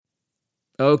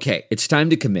Okay, it's time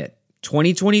to commit.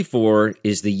 2024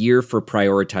 is the year for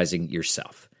prioritizing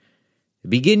yourself.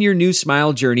 Begin your new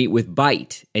smile journey with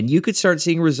Byte, and you could start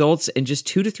seeing results in just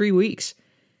 2 to 3 weeks.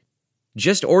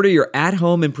 Just order your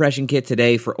at-home impression kit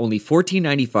today for only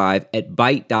 $14.95 at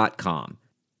Byte.com.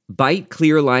 Byte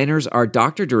clear liners are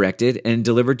doctor-directed and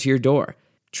delivered to your door.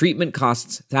 Treatment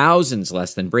costs thousands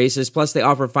less than braces, plus they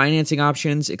offer financing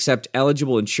options, accept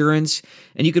eligible insurance,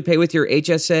 and you could pay with your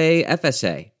HSA,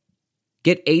 FSA.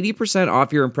 Get 80%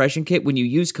 off your impression kit when you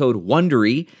use code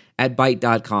WONDERY at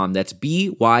Byte.com. That's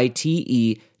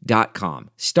BYTE.com.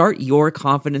 Start your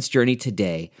confidence journey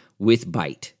today with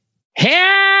Byte.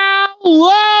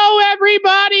 Hello,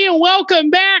 everybody, and welcome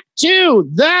back to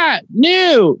the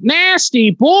new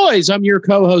Nasty Boys. I'm your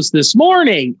co-host this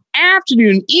morning,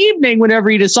 afternoon, evening,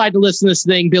 whenever you decide to listen to this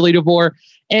thing, Billy DeVore.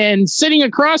 And sitting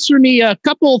across from me a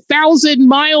couple thousand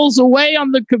miles away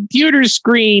on the computer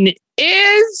screen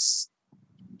is...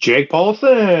 Jake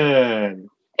Paulson.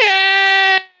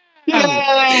 Yeah!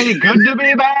 Yay! Good to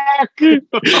be back.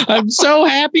 I'm so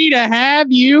happy to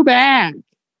have you back.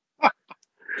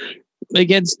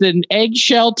 Against an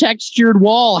eggshell textured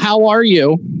wall. How are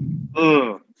you?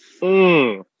 Good.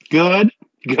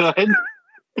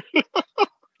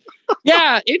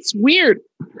 Yeah, it's weird.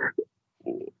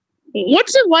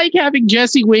 What's it like having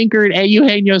Jesse Winker and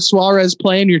Eugenio Suarez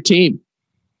playing your team?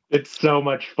 It's so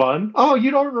much fun. Oh,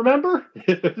 you don't remember?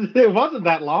 It wasn't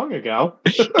that long ago.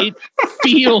 It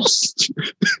feels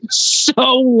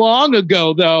so long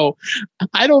ago, though.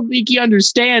 I don't think you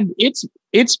understand. It's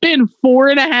been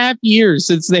 4.5 years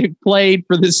since they've played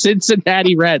for the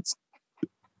Cincinnati Reds.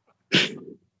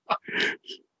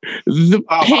 The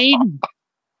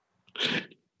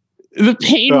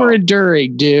pain we're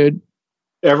enduring, dude.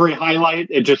 Every highlight,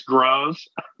 it just grows.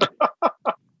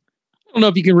 I don't know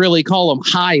if you can really call them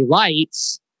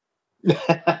highlights.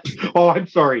 Oh, I'm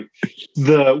sorry.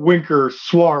 The Winker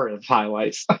Suarez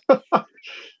highlights.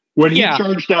 When he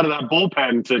charged out of that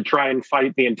bullpen to try and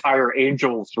fight the entire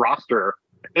Angels roster.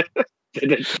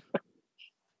 That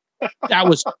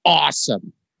was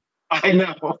awesome. I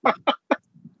know. I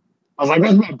was like,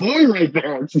 that's my boy right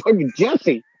there. It's fucking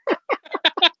Jesse.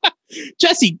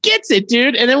 Jesse gets it,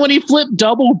 dude. And then when he flipped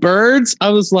double birds, I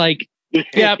was like,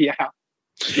 yep.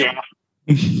 Yeah.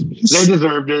 They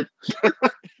deserved it. The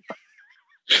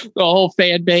whole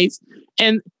fan base.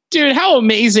 And dude, how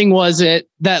amazing was it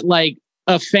that like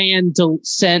a fan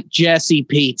sent Jesse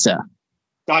pizza?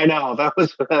 I know, that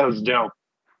was dope.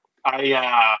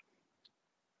 I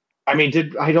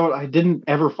didn't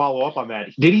ever follow up on that.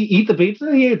 Did he eat the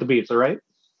pizza? He ate the pizza, right?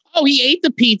 Oh, he ate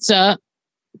the pizza,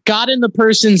 got in the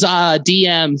person's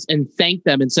DMs and thanked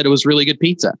them and said it was really good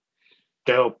pizza.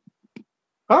 Dope.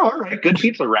 Oh, all right. Good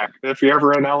pizza rack if you're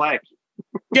ever in LA.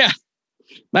 Yeah.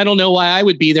 I don't know why I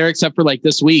would be there except for like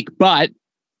this week, but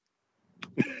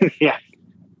yeah.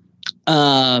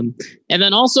 And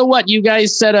then also what, you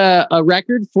guys set a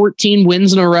record, 14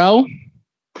 wins in a row.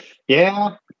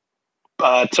 Yeah.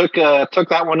 Took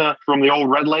that one from the old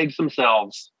Redlegs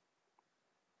themselves.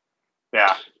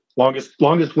 Yeah. Longest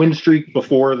win streak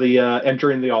before the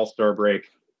entering the All-Star break.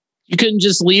 You couldn't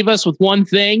just leave us with one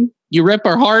thing. You rip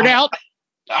our heart out.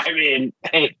 I mean,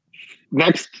 hey,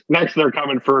 next they're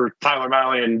coming for Tyler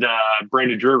Mahle and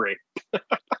Brandon Drury.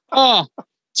 Oh,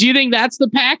 do you think that's the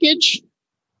package?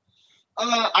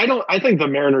 I think the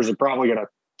Mariners are probably going to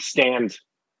stand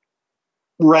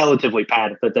relatively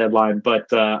pat at the deadline, but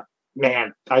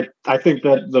man, I think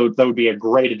that would be a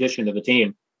great addition to the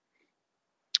team.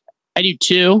 I do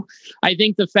too. I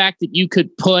think the fact that you could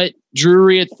put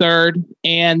Drury at third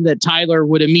and that Tyler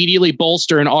would immediately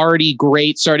bolster an already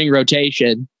great starting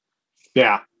rotation.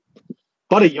 Yeah.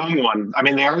 But a young one. I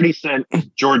mean, they already sent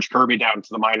George Kirby down to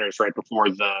the minors right before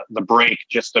the break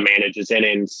just to manage his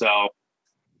innings. So,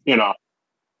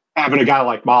 having a guy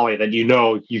like Mahle that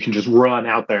you can just run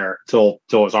out there till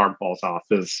his arm falls off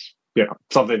is,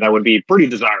 something that would be pretty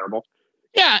desirable.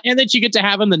 Yeah, and that you get to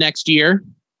have him the next year.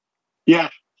 Yeah.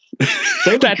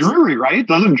 Same with Drury, right?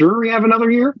 Doesn't Drury have another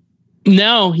year?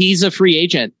 No, he's a free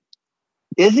agent.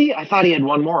 Is he? I thought he had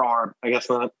one more arm. I guess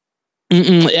not.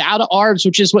 Out of arbs,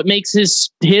 which is what makes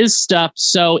his stuff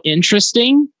so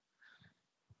interesting.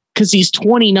 Because he's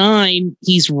 29,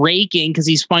 he's raking because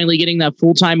he's finally getting that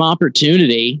full-time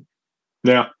opportunity.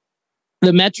 Yeah.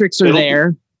 The metrics are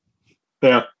there.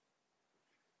 Yeah.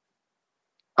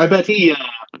 I bet he...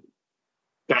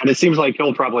 and it seems like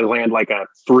he'll probably land like a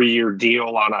 3-year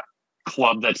deal on a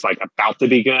club that's like about to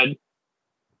be good.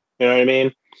 You know what I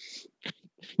mean?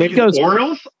 Maybe the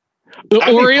Orioles?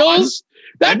 The Orioles?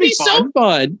 That'd be so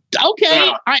fun. Okay.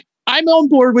 Yeah. I'm on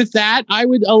board with that. I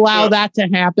would allow that to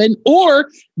happen. Or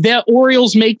the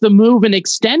Orioles make the move and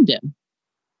extend him.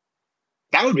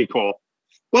 That would be cool.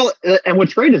 Well, and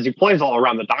what's great is he plays all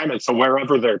around the diamond. So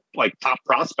wherever their like top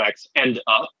prospects end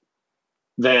up,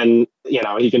 then, you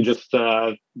know, he can just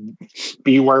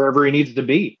be wherever he needs to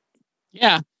be.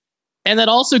 Yeah. And that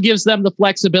also gives them the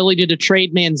flexibility to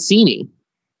trade Mancini.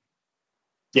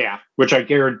 Yeah. Which I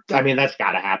guarantee, I mean, that's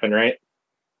got to happen, right?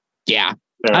 Yeah.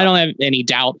 I don't have any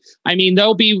doubt. I mean,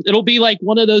 it'll be like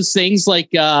one of those things like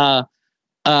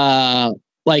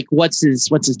what's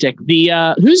his dick?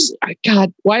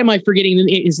 God, why am I forgetting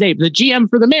his name? The GM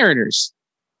for the Mariners.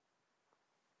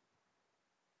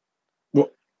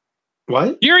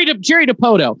 What? Jerry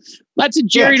Dipoto. That's a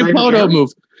Jerry Dipoto move.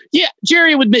 Yeah,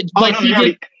 Jerry would admit like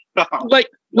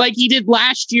he did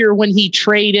last year when he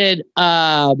traded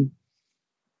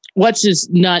what's his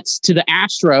nuts to the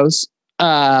Astros.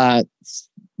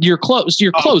 Your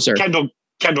closer. Kendall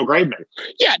Graveman.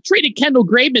 Yeah, traded Kendall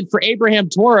Graveman for Abraham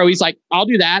Toro. He's like, I'll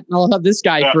do that. And I'll have this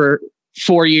guy for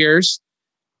 4 years.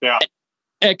 Yeah.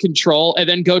 At control, and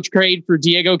then go trade for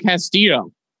Diego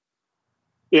Castillo.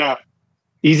 Yeah.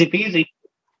 Easy peasy.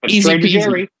 Easy peasy.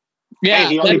 Jerry. Yeah.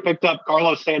 Hey, he already picked up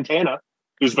Carlos Santana,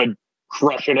 who's been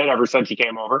crushing it ever since he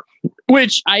came over.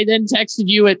 Which I then texted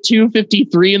you at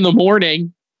 2:53 in the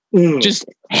morning, just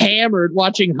hammered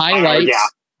watching highlights. Yeah.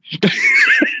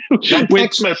 That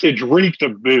text message reeked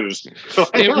of booze. So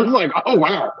I was like, oh,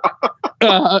 wow.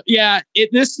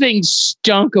 This thing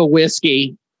stunk of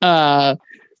whiskey,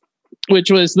 which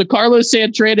was the Carlos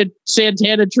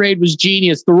Santana trade was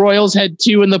genius. The Royals had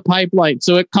 2 in the pipeline,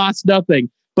 so it cost nothing.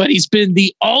 But he's been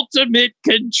the ultimate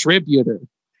contributor.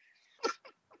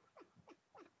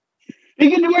 He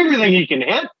can do everything. He can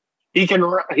hit. He can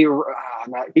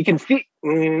feed.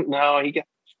 No, he can.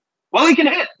 Well, he can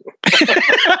hit.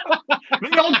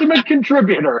 The ultimate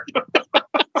contributor.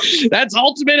 That's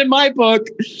ultimate in my book.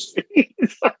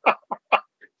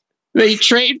 They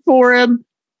trade for him.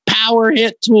 Power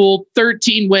hit tool,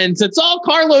 13 wins. It's all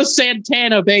Carlos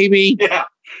Santana, baby. Yeah.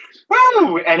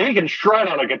 Woo! And he can shred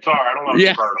on a guitar. I don't know if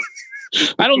you've heard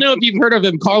him. I don't know if you've heard of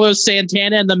him. Carlos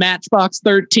Santana and the Matchbox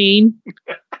 13.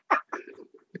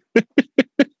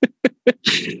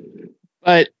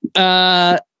 But,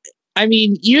 I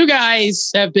mean, you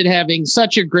guys have been having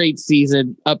such a great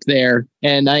season up there.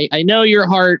 And I know your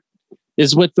heart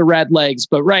is with the Redlegs,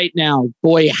 but right now,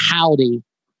 boy, howdy.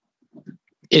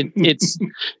 It's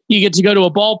you get to go to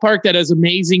a ballpark that has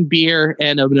amazing beer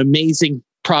and an amazing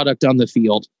product on the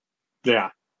field. Yeah.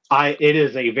 It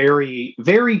is a very,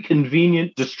 very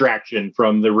convenient distraction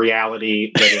from the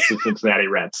reality that is the Cincinnati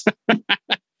Reds.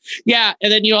 Yeah.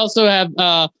 And then you also have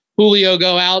Julio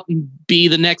go out and be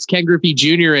the next Ken Griffey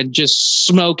Jr. and just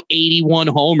smoke 81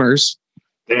 homers.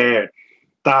 Dude,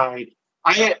 I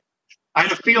had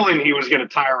a feeling he was going to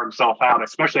tire himself out,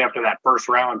 especially after that first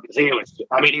round, because he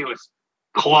was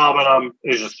clubbing them. He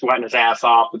was just sweating his ass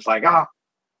off. It's like,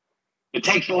 it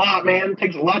takes a lot, man. It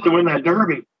takes a lot to win that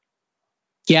Derby.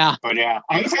 Yeah. But yeah,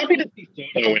 I was happy to see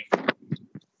Soto win.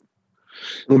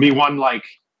 It'll be one like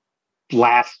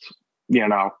last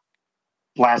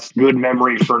good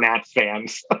memory for Nats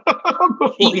fans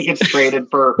before he gets traded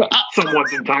for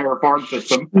someone's entire farm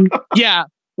system. Yeah.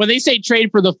 When they say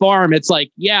trade for the farm, it's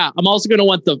like, yeah, I'm also going to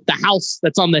want the house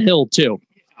that's on the hill too.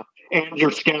 And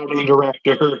your scouting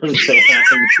director. And just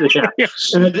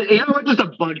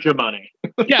a bunch of money.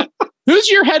 Yeah. Who's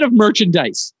your head of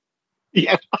merchandise?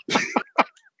 Yeah.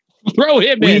 Throw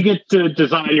him in. We get to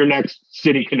design your next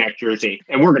City Connect jersey,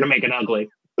 and we're going to make it ugly.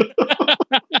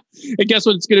 And guess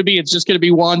what it's going to be? It's just going to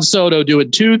be Juan Soto doing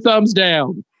 2 thumbs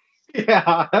down.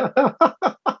 Yeah.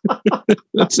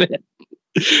 That's it.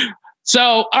 So,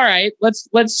 all right, let's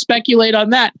speculate on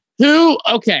that.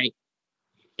 Okay.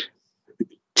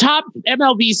 Top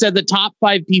MLB said the top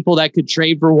 5 people that could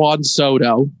trade for Juan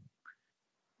Soto.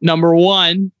 Number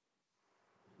 1,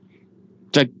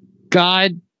 the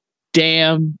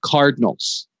goddamn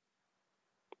Cardinals.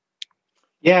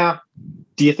 Yeah.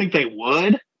 Do you think they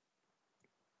would?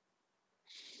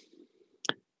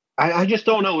 I just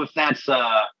don't know if that's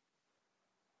a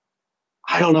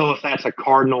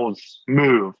Cardinals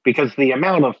move, because the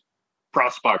amount of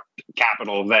prospect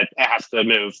capital that has to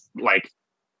move, like,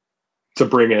 to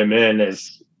bring him in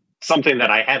is something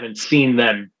that I haven't seen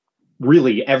them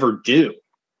really ever do.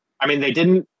 I mean,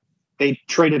 they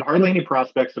traded hardly any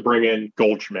prospects to bring in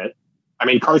Goldschmidt. I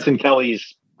mean, Carson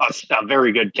Kelly's a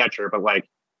very good catcher, but like,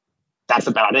 that's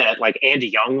about it. Like, Andy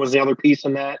Young was the other piece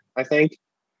in that, I think.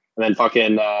 And then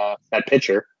fucking that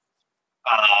pitcher.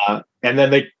 And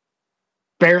then they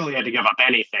barely had to give up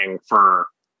anything for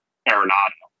Arenado.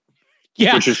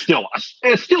 Yeah. Which is still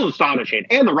astonishing.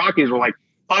 And the Rockies were like,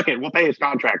 fuck it, we'll pay his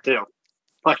contract too.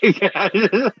 Like, God,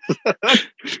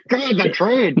 that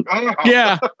trade. Oh.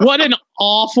 Yeah. What an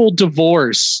awful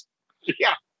divorce.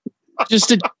 Yeah.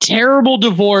 Just a terrible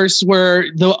divorce where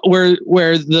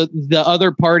the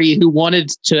other party who wanted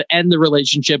to end the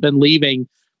relationship and leaving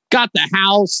got the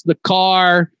house, the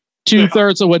car,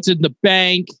 2/3 of what's in the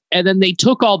bank, and then they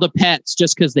took all the pets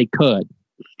just because they could.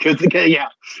 Yeah,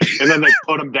 and then they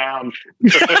put them down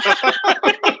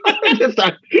just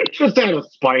out of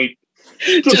spite.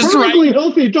 It's a perfectly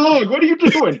healthy dog. What are you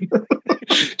doing?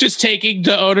 Just taking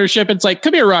the ownership. It's like,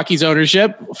 come here, Rocky's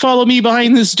ownership. Follow me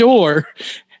behind this door.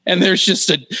 And there's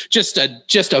just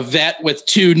a vet with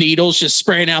 2 needles just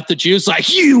spraying out the juice. Like,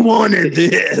 you wanted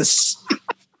this.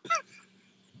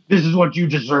 This is what you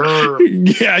deserve.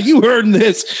 Yeah, you earned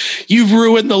this. You've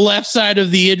ruined the left side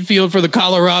of the infield for the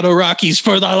Colorado Rockies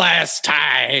for the last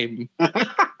time.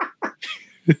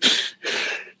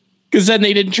 Because then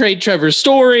they didn't trade Trevor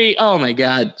Story. Oh my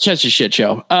God, such a shit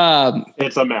show.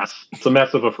 It's a mess. It's a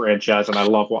mess of a franchise, and I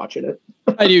love watching it.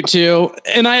 I do too.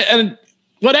 And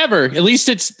whatever. At least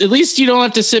you don't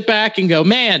have to sit back and go,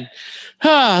 man.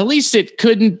 At least it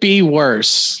couldn't be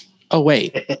worse. Oh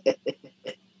wait,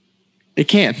 it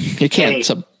can. It can.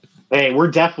 Hey,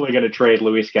 we're definitely going to trade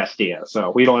Luis Castillo,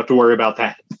 so we don't have to worry about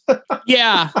that.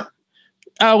 Yeah.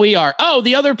 We are. Oh,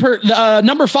 the other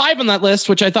number 5 on that list,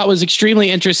 which I thought was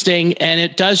extremely interesting, and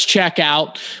it does check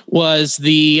out, was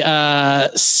the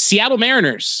Seattle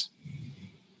Mariners.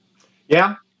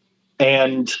 Yeah,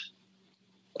 and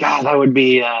God, that would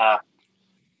be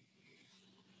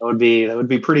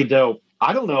pretty dope.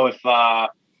 I don't know if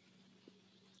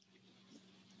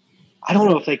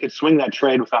they could swing that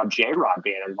trade without J-Rod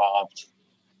being involved.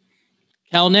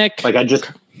 Kelenic,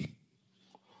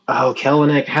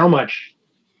 Kelenic, how much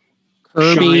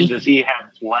Kirby shine does he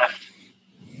have left?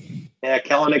 Yeah,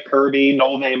 Kelenic, Kirby,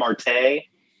 Nolve Marte.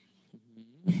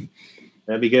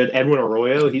 That'd be good. Edwin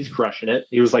Arroyo, he's crushing it.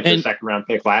 He was like the 2nd round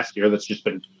pick last year. That's just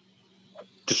been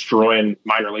destroying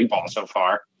minor league ball so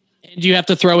far. And you have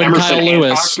to throw in Emerson Kyle Hancock,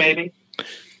 Lewis, maybe.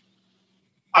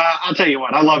 I'll tell you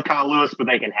what, I love Kyle Lewis, but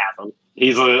they can have him.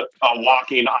 He's a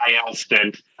walking IL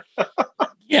stint.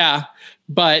 Yeah,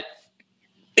 but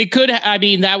it could. I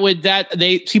mean,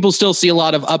 people still see a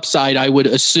lot of upside. I would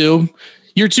assume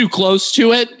you're too close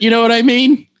to it. You know what I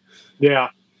mean? Yeah.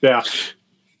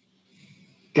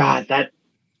 God, that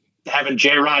having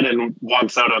J-Rod and Juan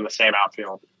Soto in the same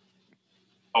outfield.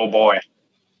 Oh boy,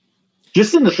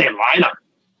 just in the same lineup.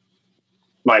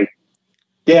 Like,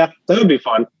 yeah, that would be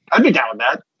fun. I'd be down with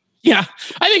that. Yeah,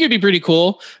 I think it'd be pretty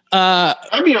cool.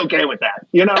 I'd be okay with that.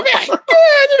 You know,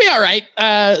 it'd be all right.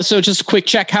 So just a quick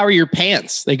check. How are your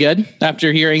pants? They good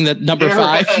after hearing that number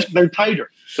 5? They're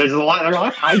tighter. They're a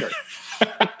lot tighter.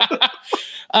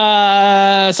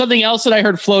 Something else that I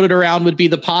heard floated around would be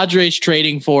the Padres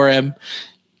trading for him,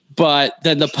 but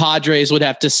then the Padres would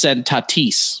have to send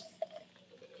Tatis.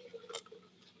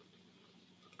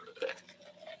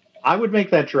 I would make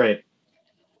that trade.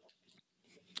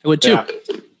 I would too. Yeah,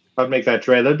 I'd make that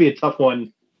trade. That'd be a tough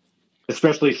one,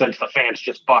 especially since the fans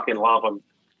just fucking love him.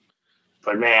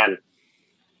 But man,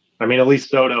 I mean, at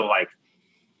least Soto, like,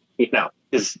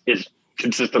 is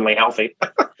consistently healthy.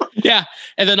 Yeah,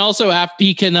 and then also after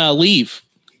he can leave,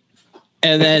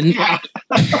 and then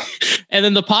and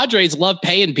then the Padres love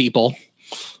paying people.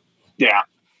 Yeah.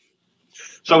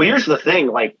 So here's the thing: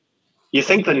 like, you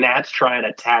think the Nats try and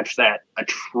attach that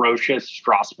atrocious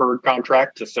Strasburg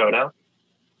contract to Soto?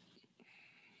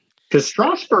 Because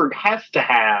Strasburg has to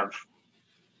have.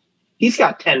 He's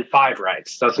got 10-5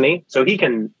 rights, doesn't he? So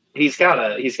he's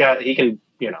got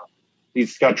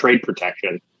trade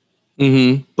protection.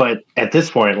 Mm-hmm. But at this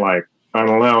point, like, I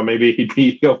don't know, maybe he'd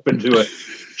be open to a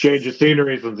change of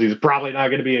scenery since he's probably not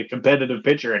going to be a competitive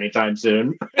pitcher anytime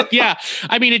soon. Yeah.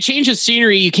 I mean, a change of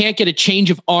scenery, you can't get a change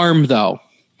of arm, though.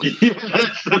 Yeah,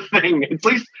 that's the thing. At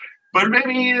least, but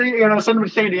maybe, send him to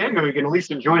San Diego, you can at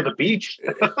least enjoy the beach.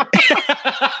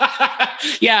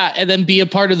 Yeah, and then be a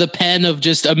part of the pen of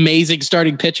just amazing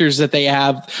starting pitchers that they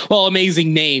have. Well,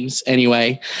 amazing names,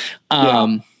 anyway.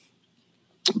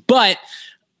 But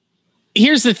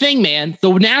here's the thing, man.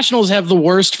 The Nationals have the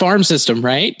worst farm system,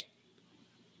 right?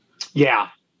 Yeah.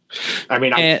 I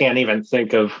mean, I can't even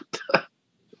think of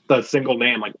the single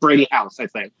name, like Brady House, I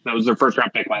think. That was their first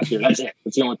round pick last year. That's it.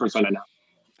 That's the only person I know.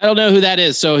 I don't know who that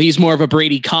is, so he's more of a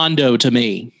Brady Condo to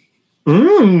me.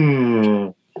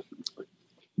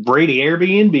 Brady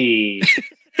Airbnb.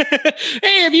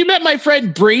 Hey, have you met my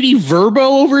friend Brady Verbo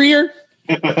over here?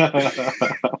 He's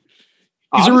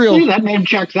Honestly, that name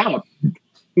checks out.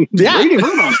 Yeah. Brady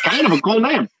Verbo is kind of a cool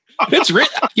name.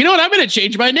 You know what? I'm going to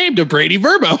change my name to Brady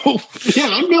Verbo. Yeah,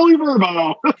 I'm Billy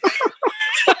Verbo.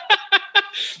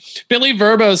 Billy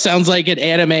Verbo sounds like an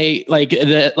anime, like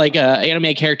a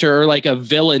anime character or like a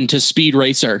villain to Speed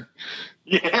Racer.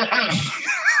 Yeah.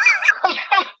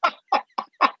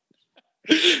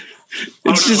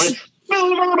 It's just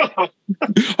Billy Verbo.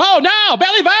 Oh no,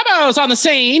 Billy Verbo's on the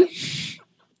scene.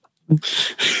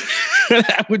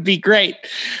 That would be great.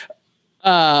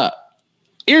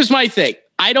 Here's my thing.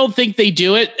 I don't think they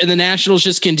do it, and the Nationals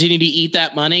just continue to eat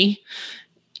that money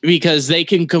because they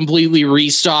can completely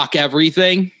restock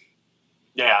everything.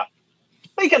 Yeah.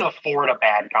 They can afford a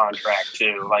bad contract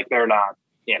too. Like they're not,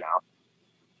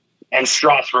 And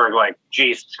Strasburg, like,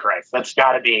 Jesus Christ, that's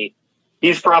got to be.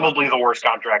 He's probably the worst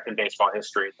contract in baseball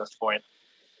history at this point.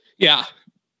 Yeah.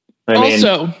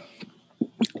 Also,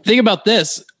 think about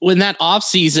this. When that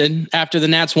offseason, after the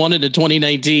Nats won it in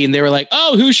 2019, they were like,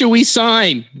 oh, who should we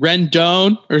sign?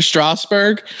 Rendon or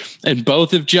Strasburg? And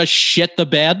both have just shit the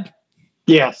bed.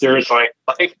 Yeah, seriously.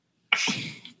 Like,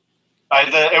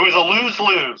 it was a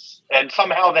lose-lose, and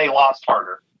somehow they lost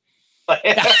harder.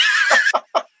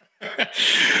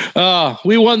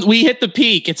 We won. We hit the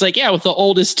peak. It's like, with the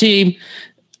oldest team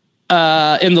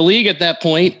in the league at that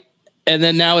point. And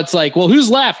then now it's like, well, who's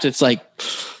left? It's like,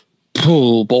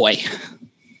 oh boy.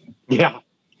 Yeah.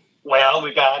 Well,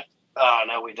 we got,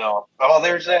 no, we don't. Oh,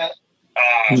 there's that.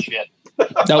 Shit.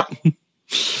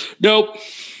 Nope.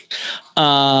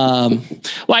 Well,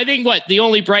 I think the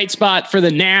only bright spot for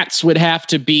the Nats would have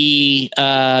to be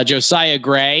Josiah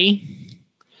Gray.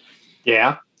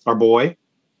 Yeah. Our boy.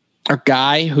 Our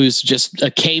guy who's just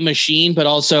a K machine, but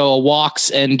also a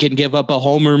walks and can give up a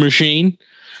homer machine.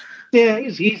 Yeah,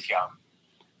 he's young.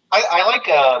 I like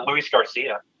Luis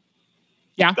Garcia.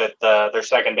 Yeah. That their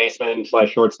second baseman /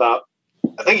 shortstop.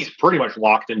 I think he's pretty much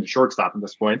locked into shortstop at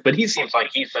this point, but he seems like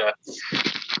he's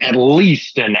at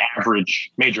least an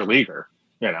average major leaguer,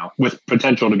 with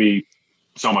potential to be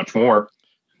so much more.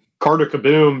 Carter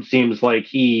Kaboom seems like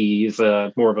he's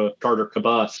more of a Carter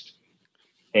Kabust.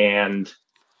 And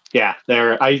yeah,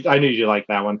 I knew you liked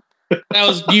that one. That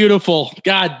was beautiful.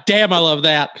 God damn, I love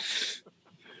that.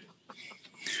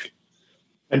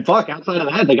 And fuck, outside of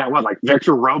that, they got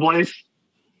Victor Robles,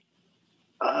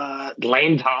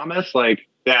 Lane Thomas.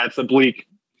 It's a bleak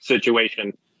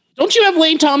situation. Don't you have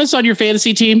Lane Thomas on your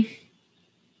fantasy team?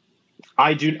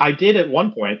 I do. I did at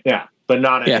one point, yeah, but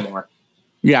not anymore.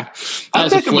 Yeah, I'll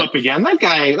pick him up again. That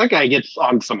guy gets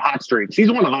on some hot streaks.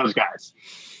 He's one of those guys.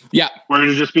 Yeah, where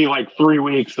it'll just be 3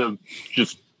 weeks of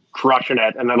just crushing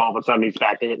it, and then all of a sudden he's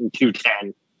back to hitting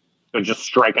 210, but just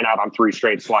striking out on 3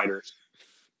 straight sliders.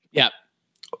 Yeah,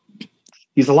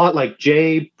 he's a lot like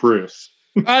Jay Bruce.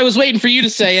 I was waiting for you to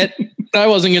say it. I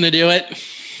wasn't going to do it.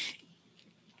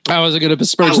 I wasn't going to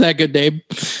besmirch that good name.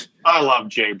 I love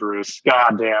Jay Bruce.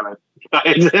 God damn it!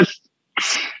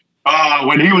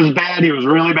 When he was bad, he was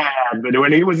really bad, but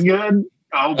when he was good.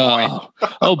 Oh boy.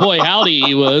 Oh boy, howdy,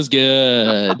 he was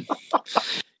good.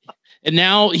 And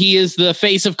now he is the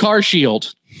face of Car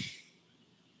Shield.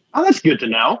 Oh, that's good to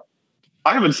know.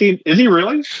 I haven't seen, is he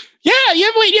really? Yeah,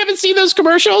 you haven't seen those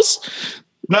commercials?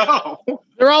 No.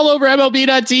 They're all over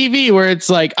MLB.tv where it's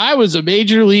like, I was a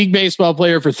Major League Baseball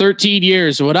player for 13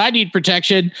 years. So when I need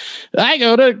protection, I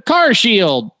go to Car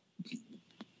Shield.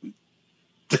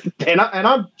 And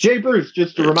I'm Jay Bruce,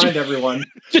 just to remind everyone.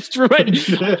 Just to remind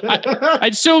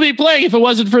I'd still be playing if it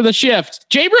wasn't for the shift.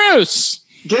 Jay Bruce.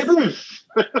 Jay Bruce.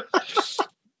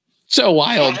 So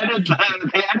wild. They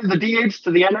added the DH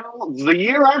to the NL the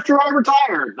year after I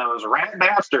retired. Those rat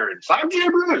bastards. I'm Jay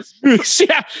Bruce.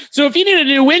 Yeah. So if you need a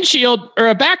new windshield or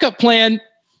a backup plan,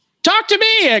 talk to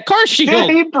me at Car Shield.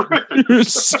 Jay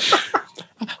Bruce.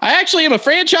 I actually am a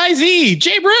franchisee.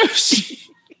 Jay Bruce.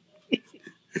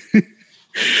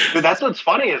 Dude, that's what's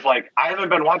funny is I haven't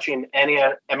been watching any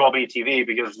MLB TV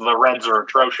because the Reds are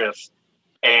atrocious,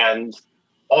 and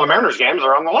all the Mariners games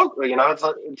are on the local.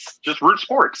 It's just Root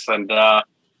Sports, and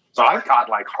so I've got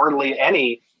hardly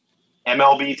any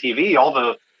MLB TV. All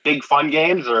the big fun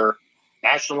games are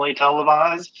nationally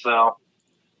televised. So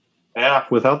yeah,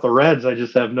 without the Reds, I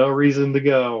just have no reason to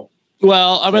go.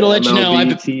 Well, I'm going to let you know.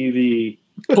 TV.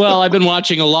 Well, I've been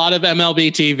watching a lot of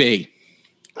MLB TV.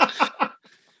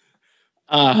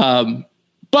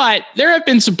 But there have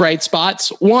been some bright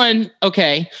spots. One,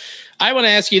 okay, I want to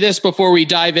ask you this before we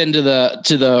dive into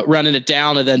the running it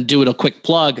down and then doing a quick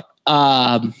plug.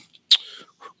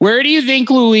 Where do you think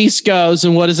Luis goes,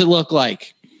 and what does it look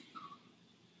like?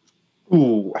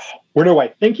 Ooh, where do I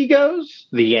think he goes?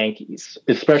 The Yankees,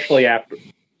 especially after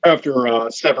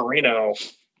Severino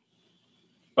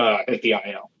hit the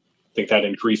IL. I think that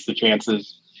increased the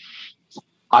chances.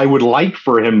 I would like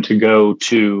for him to go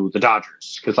to the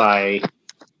Dodgers because I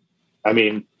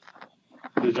mean,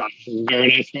 the Dodgers have a very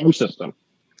nice farm system.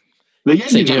 The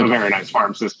Yankees have a very nice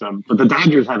farm system, but the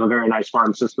Dodgers have a very nice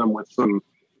farm system with some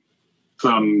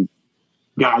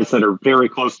guys that are very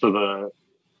close to the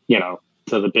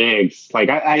bigs. Like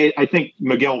I think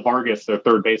Miguel Vargas, their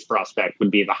third base prospect, would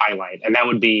be the highlight, and that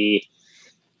would be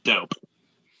dope.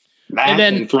 That and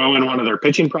then throw in one of their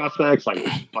pitching prospects, like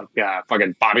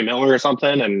fucking Bobby Miller or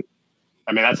something, and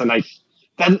I mean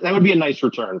that would be a nice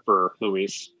return for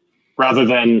Luis, rather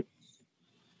than.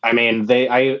 I mean,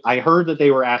 I heard that they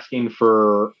were asking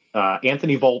for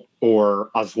Anthony Volt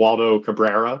or Oswaldo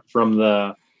Cabrera from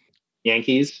the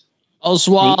Yankees.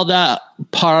 Oswaldo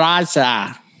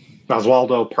Peraza.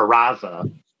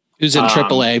 Who's in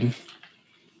AAA.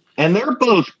 And they're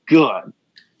both good.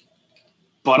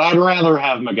 But I'd rather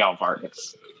have Miguel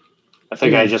Vargas. I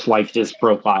think I just like his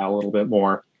profile a little bit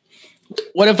more.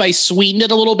 What if I sweetened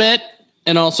it a little bit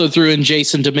and also threw in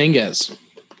Jason Dominguez?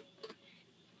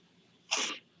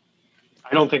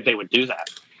 I don't think they would do that,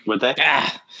 would they?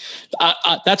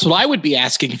 That's what I would be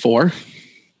asking for.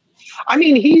 I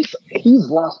mean, he's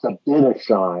lost a bit of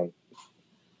shine.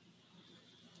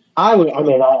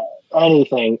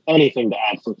 Anything to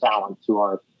add some talent to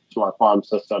our farm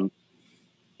system,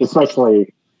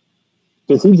 especially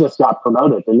because he just got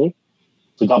promoted, didn't he?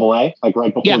 To AA, like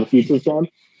right before the Futures game.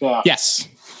 Yeah. Yes.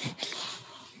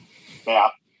 Yeah.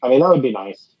 I mean, that would be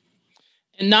nice.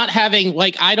 And not having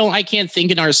I can't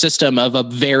think in our system of a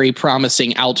very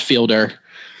promising outfielder.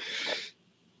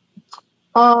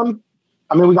 I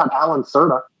mean, we got Alan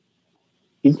Cerda.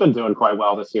 He's been doing quite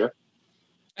well this year.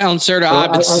 Alan Cerda. I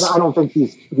don't think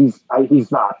he's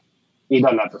not. He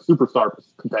doesn't have the superstar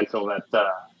potential that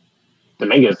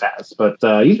Dominguez has, but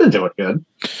he's been doing good.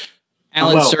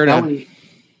 Alan Cerda.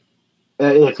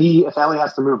 If Ellie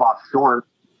has to move off short,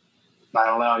 I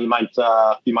don't know. He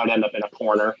might end up in a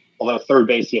corner. Although third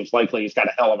base seems likely, he's got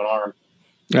a hell of an arm.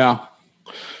 Yeah.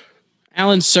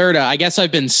 Alan Cerda. I guess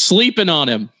I've been sleeping on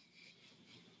him.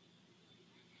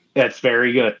 That's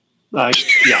very good.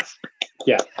 Yes.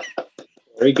 Yeah.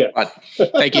 Very good.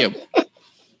 Thank you.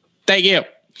 Thank you.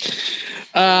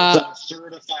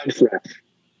 Certified fresh.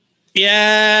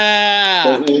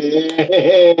 Yeah.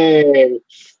 Hey.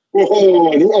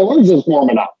 Whoa, we're just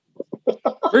warming up.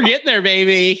 We're getting there,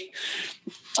 baby.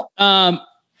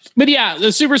 But yeah, the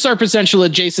superstar potential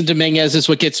of Jason Dominguez is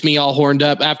what gets me all horned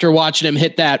up after watching him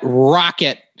hit that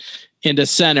rocket into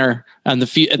center on the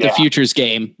Futures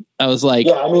game. I was like,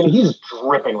 yeah, I mean, he's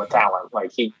dripping with talent.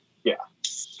 Like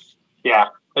yeah,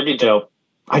 that'd be dope.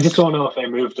 I just don't know if they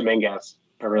move Dominguez.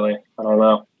 I don't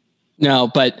know. No,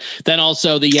 but then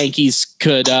also the Yankees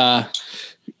could, the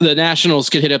Nationals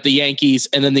could hit up the Yankees,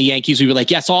 and then the Yankees would be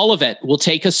like, yes, all of it. We'll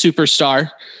take a superstar.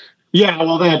 Yeah,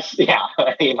 well,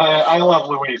 I love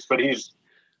Luis, but he's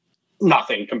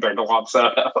nothing compared to Juan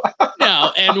Soto.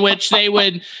 No, and which they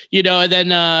would, and then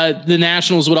the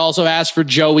Nationals would also ask for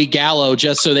Joey Gallo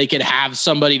just so they could have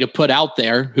somebody to put out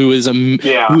there who is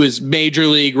major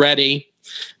league ready.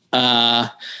 I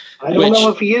don't know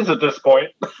if he is at this point.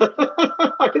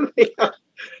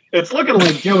 It's looking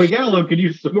like Joey Gallo could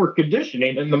use some more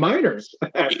conditioning in the minors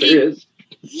after his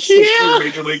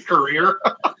major league career.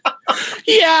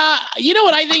 Yeah, you know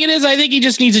what I think it is? I think he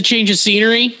just needs a change of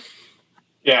scenery.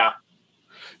 Yeah.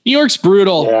 New York's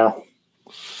brutal. Yeah.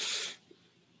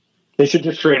 They should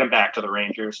just trade him back to the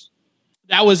Rangers.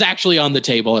 That was actually on the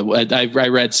table. I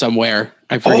read somewhere.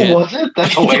 I forget. Oh, was it?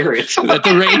 That's hilarious. That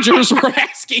the Rangers were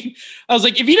asking. I was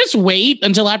like, if you just wait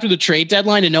until after the trade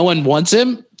deadline and no one wants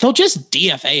him, they'll just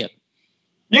DFA him.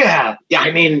 Yeah. Yeah.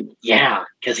 I mean, yeah,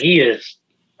 because he is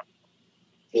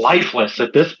lifeless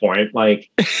at this point. Like,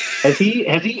 has he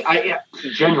had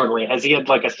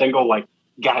like a single like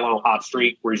Gallo hot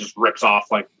streak where he just rips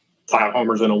off like 5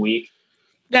 homers in a week?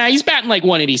 Nah, he's batting like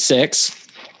 186.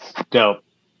 Dope.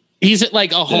 He's at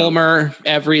like a homer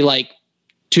every like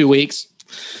 2 weeks.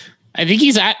 I think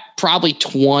he's at probably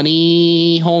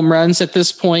 20 home runs at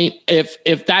this point.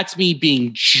 If that's me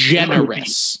being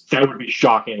generous, that would be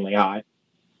shockingly high.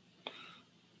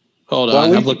 Hold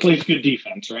on, I'm looking. Plays good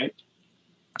defense, right?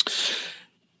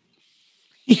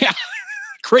 Yeah,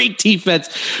 great defense.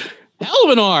 Hell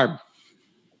of an arm.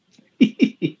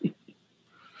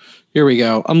 Here we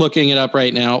go. I'm looking it up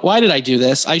right now. Why did I do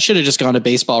this? I should have just gone to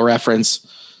Baseball Reference.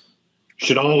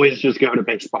 Should always just go to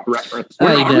Baseball Reference.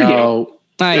 I know.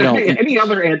 Any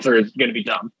other answer is going to be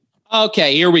dumb.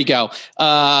 Okay, here we go.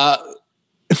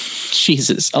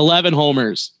 Jesus, 11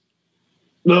 homers.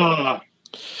 Ugh.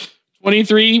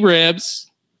 23 ribs.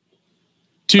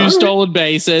 2 stolen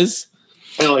bases.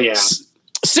 Hell yeah.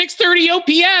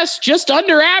 .630 OPS, just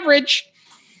under average.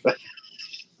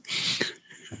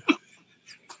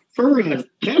 For a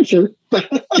catcher.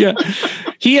 Yeah.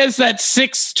 He has that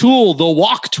 6 tool, the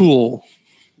walk tool.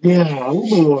 Yeah, oh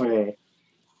boy.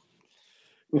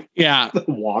 Yeah. The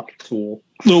walk tool.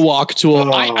 The walk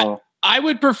tool. Oh. I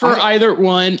would prefer either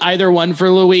one for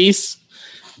Luis.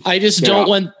 I just don't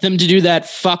want them to do that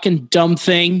fucking dumb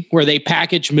thing where they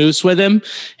package Moose with him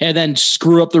and then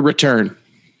screw up the return.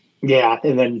 Yeah,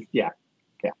 and then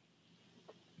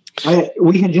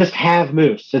we can just have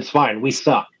Moose. It's fine. We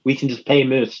suck. We can just pay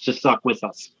Moose to suck with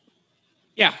us.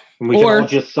 Yeah. And we can all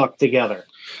just suck together.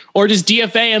 Or just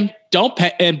DFA him, don't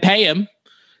pay and pay him,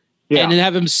 and then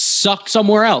have him suck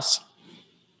somewhere else.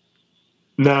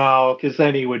 No, because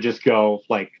then he would just go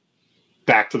like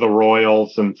back to the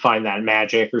Royals and find that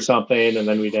magic or something, and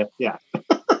then we'd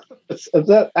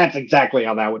that's exactly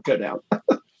how that would go down.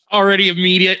 Already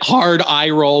immediate hard eye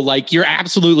roll, like you're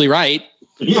absolutely right.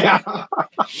 Yeah.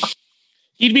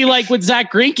 He'd be like what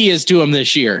Zach Greinke is to him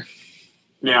this year.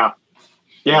 Yeah.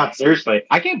 Yeah, seriously.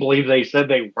 I can't believe they said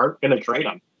they weren't going to trade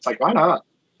him. It's like, why not?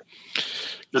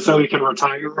 Just so he can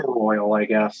retire a Royal, I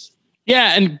guess.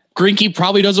 Yeah, and Greinke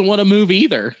probably doesn't want to move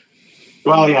either.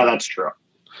 Well, yeah, that's true.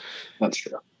 That's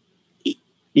true.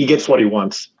 He gets what he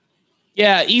wants.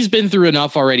 Yeah, he's been through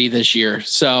enough already this year.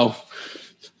 So,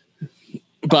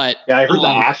 but yeah, I heard the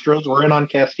Astros were in on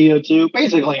Castillo too.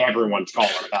 Basically, everyone's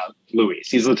calling about Luis.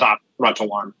 He's the top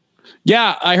rental arm.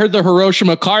 Yeah, I heard the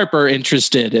Hiroshima Carp are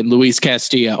interested in Luis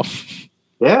Castillo.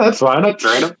 Yeah, that's fine. I'd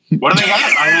trade him. What do they got?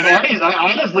 I mean,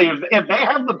 honestly, if they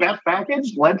have the best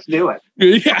package, let's do it.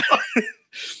 Yeah.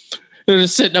 They're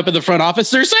just sitting up in the front office.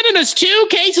 They're sending us 2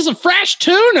 cases of fresh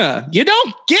tuna. You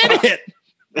don't get it.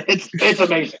 It's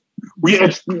amazing.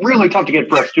 It's really tough to get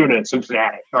fresh tuna in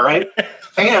Cincinnati. All right,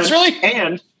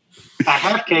 and a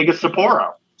half keg of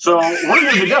Sapporo. So we're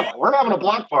good to go. We're having a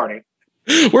block party.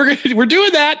 We're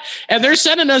doing that, and they're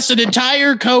sending us an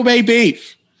entire Kobe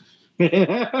beef. When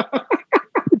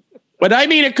I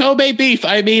mean a Kobe beef,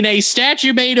 I mean a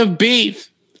statue made of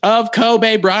beef of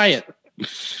Kobe Bryant.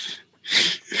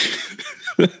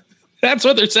 That's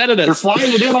what they're sending us. They're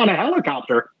flying it in on a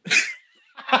helicopter.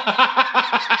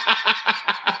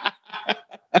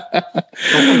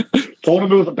 Told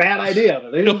him it was a bad idea,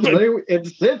 but they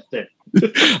insisted.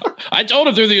 I told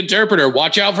him through the interpreter,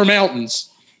 watch out for mountains.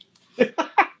 They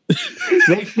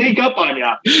sneak up on you,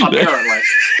 apparently.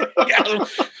 Yeah,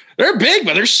 they're big,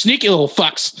 but they're sneaky little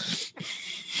fucks.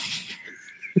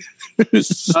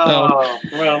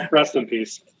 Well, rest in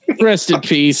peace. Rest in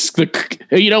peace.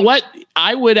 You know what?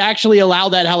 I would actually allow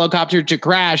that helicopter to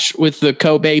crash with the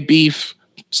Kobe beef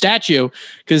statue,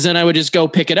 because then I would just go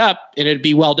pick it up and it'd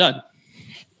be well done.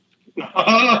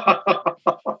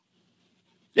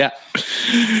 Yeah.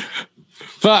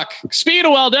 Fuck. Speaking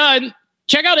of well done,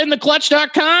 check out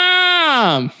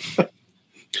intheclutch.com.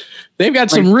 They've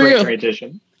got some real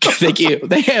edition. Thank you.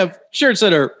 They have shirts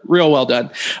that are real well done.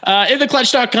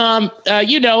 Intheclutch.com.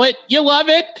 You know it. You love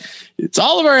it. It's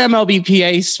all of our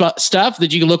MLBPA stuff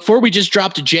that you can look for. We just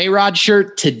dropped a J-Rod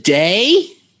shirt today.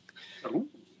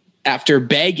 After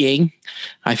begging,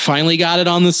 I finally got it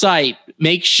on the site.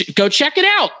 Go check it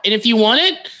out. And if you want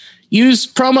it,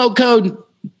 use promo code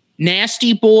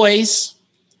Nasty Boys,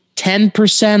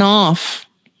 10% off.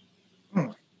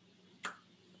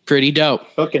 Pretty dope.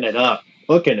 Hooking it up.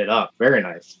 Very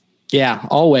nice. Yeah,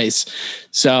 always.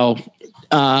 So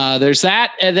there's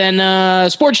that. And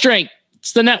then Sports Drink.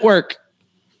 It's the network.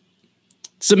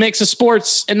 It's a mix of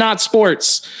sports and not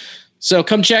sports. So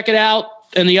come check it out.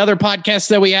 And the other podcasts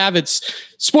that we have, it's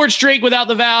Sports Drink without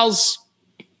the vowels.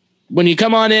 When you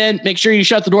come on in, make sure you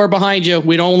shut the door behind you.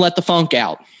 We don't let the funk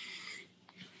out.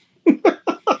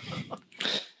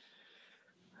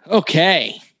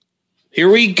 Okay.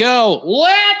 Here we go.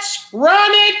 Let's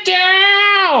run it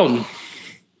down.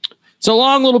 It's a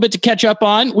long little bit to catch up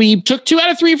on. We took 2 out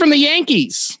of 3 from the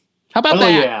Yankees. How about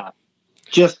that? Yeah.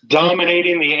 Just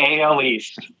dominating the AL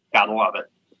East. Gotta love it.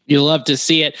 You love to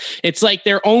see it. It's like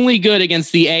they're only good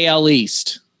against the AL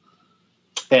East.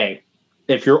 Hey,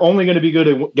 if you're only going to be good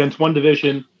against one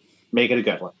division, make it a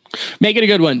good one. Make it a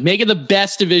good one. Make it the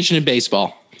best division in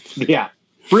baseball. Yeah.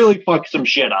 Really fuck some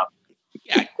shit up.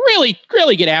 Yeah, really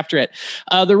get after it.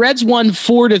 The Reds won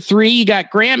 4-3. You got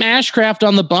Graham Ashcraft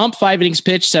on the bump, 5 innings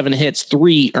pitched, 7 hits,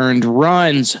 3 earned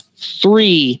runs,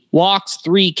 3 walks,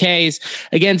 3 Ks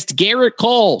against Garrett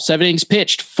Cole, 7 innings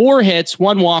pitched, 4 hits,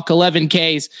 1 walk, 11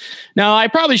 Ks. Now, I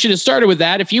probably should have started with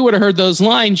that. If you would have heard those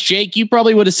lines, Jake, you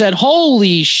probably would have said,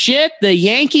 holy shit, the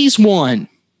Yankees won.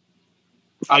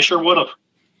 I sure would have.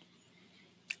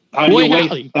 How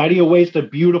do you waste a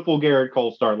beautiful Garrett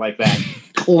Cole start like that?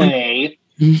 Clay.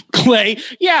 Clay.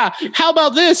 Yeah. How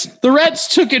about this? The Reds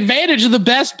took advantage of the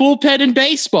best bullpen in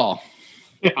baseball.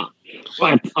 Yeah.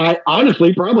 I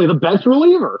honestly probably the best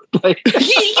reliever.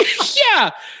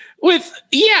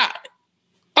 Yeah.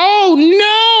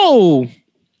 Oh no.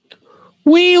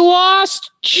 We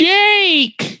lost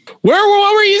Jake.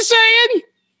 What were you saying?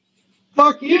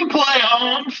 Fuck you, Clay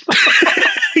Holmes.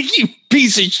 You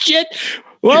piece of shit.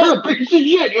 Well, you're a piece of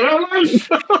shit, you know what?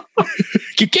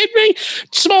 You kidding me?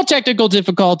 Small technical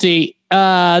difficulty.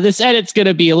 This edit's going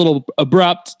to be a little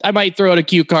abrupt. I might throw out a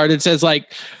cue card that says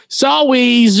like,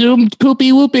 sorry, zoomed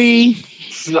poopy whoopy.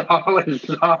 Sorry.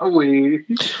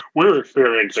 We're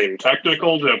experiencing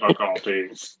technical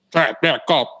difficulties. But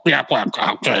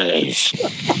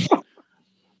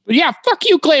yeah, fuck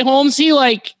you, Clay Holmes. He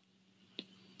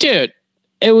dude,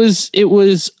 it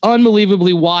was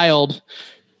unbelievably wild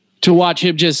to watch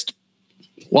him just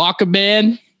walk a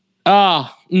man.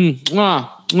 But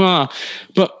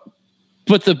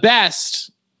the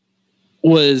best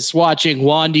was watching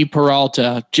Wandy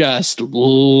Peralta just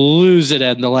lose it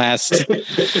in the last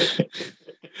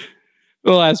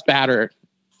batter.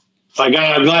 It's like,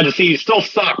 I'm glad to see he still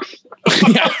sucks.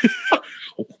 Yeah.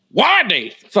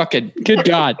 Wandy, fucking good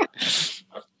God.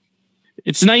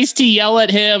 It's nice to yell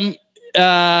at him.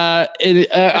 I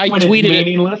tweeted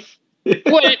meaningless.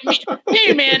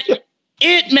 Hey man,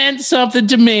 it meant something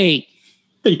to me.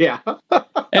 Yeah.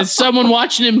 As someone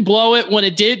watching him blow it when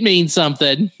it did mean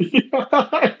something.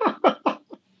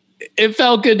 It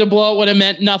felt good to blow it when it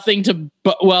meant nothing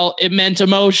it meant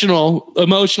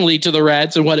emotionally to the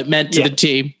Reds and what it meant to the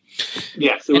team.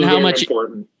 Yes, it was very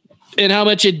important. And how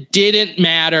much it didn't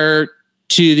matter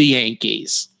to the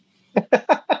Yankees.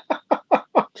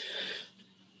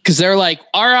 Because they're like,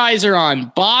 our eyes are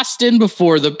on Boston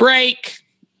before the break.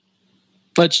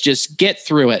 Let's just get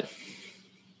through it.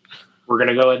 We're going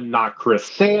to go ahead and knock Chris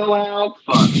Sale out.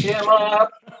 Fuck him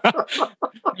up.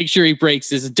 Make sure he breaks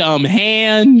his dumb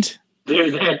hand.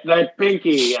 Dude, that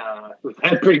pinky,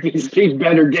 that pinky's seen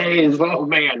better days. Oh,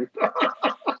 man.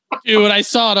 Dude, when I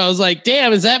saw it, I was like,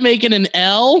 damn, is that making an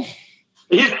L?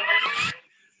 Yeah.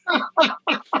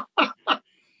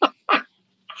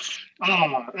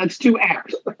 Oh, that's too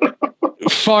apt.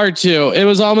 Far too. It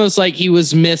was almost like he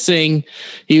was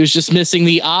just missing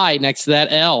the I next to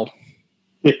that L.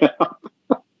 Yeah.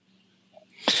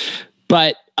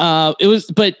 But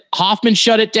Hoffman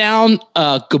shut it down.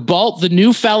 Gabalt, the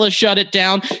new fella, shut it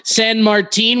down. San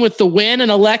Martin with the win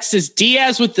and Alexis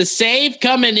Diaz with the save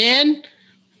coming in.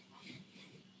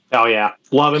 Oh yeah.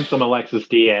 Loving some Alexis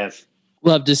Diaz.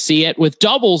 Love to see it with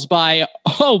doubles by,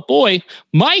 oh boy,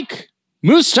 Mike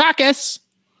Moustakas.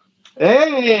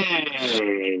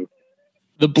 Hey.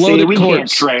 The bloated we corpse.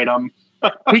 Can't trade them.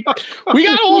 We got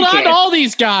to hold on to all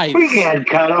these guys. We can't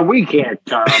cut them. We can't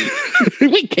cut them.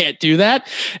 We can't do that.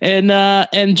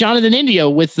 And Jonathan India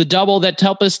with the double that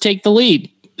helped us take the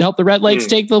lead. Help the Red Legs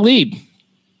take the lead.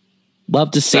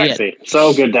 Love to see it.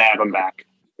 So good to have him back.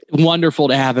 Wonderful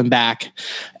to have him back.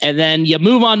 And then you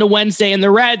move on to Wednesday and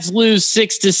the Reds lose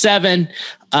 6-7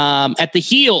 at the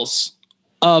heels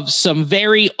of some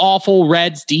very awful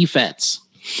Reds defense.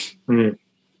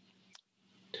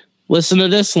 Listen to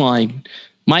this line.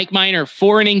 Mike Minor,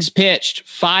 4 innings pitched,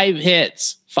 5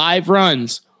 hits, 5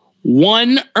 runs,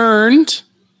 1 earned,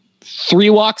 3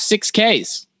 walks, 6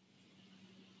 Ks.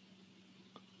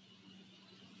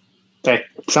 Okay.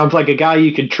 Sounds like a guy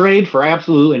you could trade for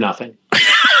absolutely nothing.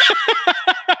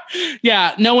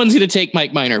 Yeah, no one's going to take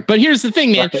Mike Minor. But here's the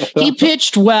thing, man. He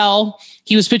pitched well.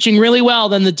 He was pitching really well.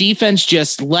 Then the defense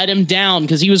just let him down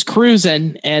because he was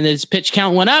cruising and his pitch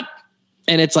count went up.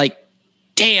 And it's like,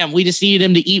 damn, we just needed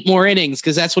him to eat more innings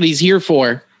because that's what he's here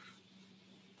for.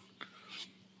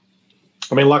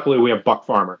 I mean, luckily we have Buck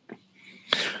Farmer.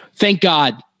 Thank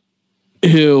God,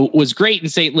 who was great in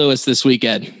St. Louis this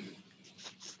weekend.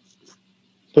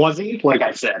 Was he? Like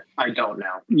I said, I don't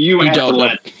know. You have to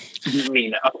let me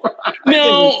know.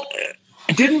 No.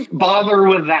 I didn't bother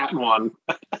with that one.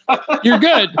 You're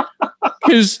good.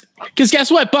 Because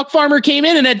guess what? Buck Farmer came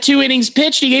in and had 2 innings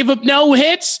pitched. He gave up no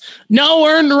hits, no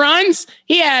earned runs.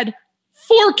 He had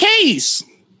 4 Ks.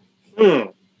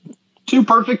 2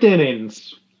 perfect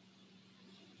innings.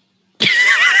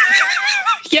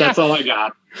 Yeah. That's all I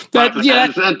got. That's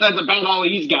about all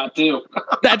he's got, too.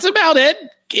 That's about it.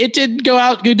 It didn't go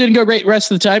out. It didn't go great rest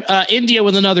of the time. India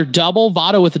with another double,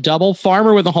 Votto with a double,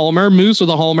 Farmer with a homer, Moose with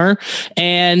a homer,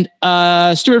 and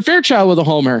Stuart Fairchild with a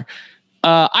homer.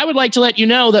 I would like to let you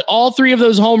know that all 3 of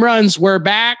those home runs were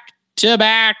back to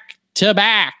back to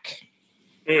back.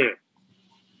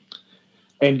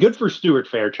 And good for Stuart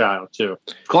Fairchild, too.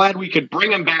 Glad we could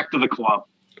bring him back to the club.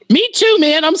 Me too,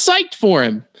 man. I'm psyched for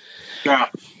him. Yeah.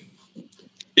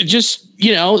 It just,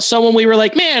 someone we were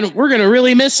like, man, we're going to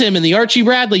really miss him in the Archie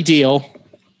Bradley deal.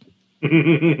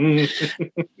 And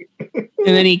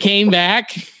then he came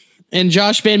back and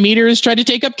Josh Van Meter has tried to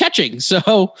take up catching.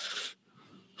 So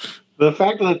the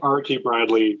fact that Archie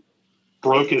Bradley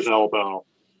broke his elbow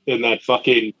in that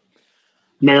fucking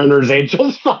Mariners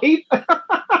Angels fight.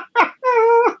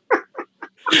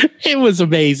 It was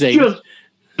amazing. Just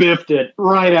biffed it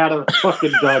right out of the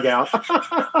fucking dugout.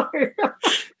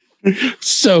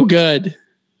 So good.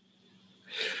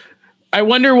 I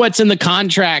wonder what's in the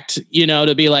contract,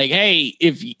 to be like, hey,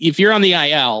 if you're on the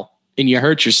IL and you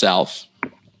hurt yourself,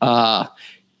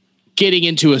 getting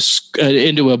into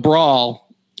a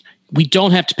brawl, we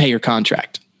don't have to pay your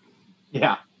contract.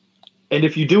 Yeah. And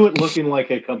if you do it looking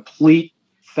like a complete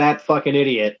fat fucking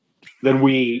idiot, then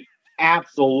we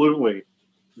absolutely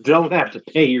don't have to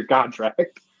pay your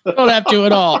contract. Don't have to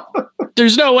at all.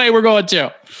 There's no way we're going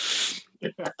to.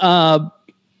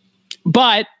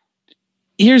 But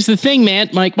here's the thing, man.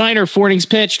 Mike Minor, 4 innings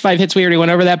pitched, 5 hits. We already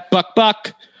went over that.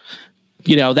 Buck.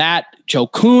 That. Joe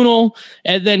Kunal.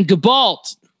 And then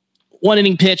Gabalt, 1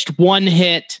 inning pitched, 1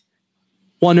 hit,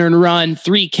 1 earned run,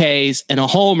 3 Ks, and a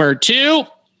homer. 2.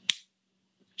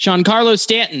 Giancarlo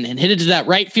Stanton, and hit it to that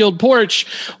right field porch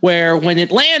where when it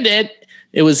landed,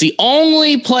 it was the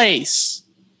only place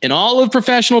in all of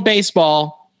professional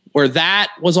baseball where that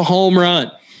was a home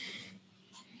run.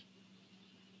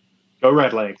 Go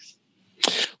Red Legs.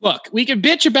 Look, we can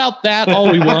bitch about that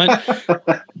all we want.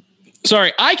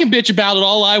 Sorry, I can bitch about it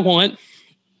all I want.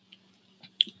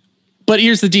 But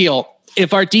here's the deal.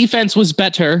 If our defense was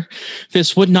better,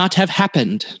 this would not have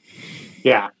happened.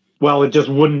 Yeah. Well, it just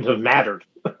wouldn't have mattered.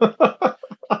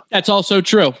 That's also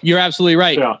true. You're absolutely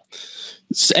right. Yeah.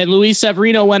 And Luis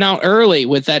Severino went out early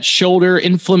with that shoulder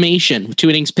inflammation. 2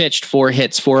 innings pitched, 4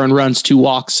 hits, 4 earned runs, 2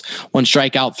 walks, 1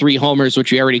 strikeout, 3 homers,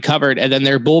 which we already covered. And then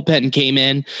their bullpen came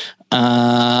in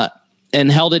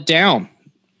and held it down.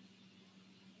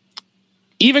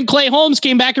 Even Clay Holmes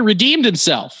came back and redeemed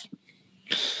himself.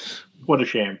 What a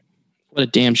shame. What a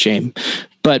damn shame.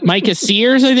 But Micah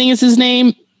Sears, I think is his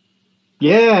name.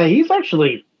 Yeah, he's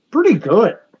actually pretty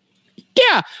good.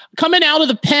 Yeah, coming out of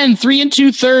the pen, 3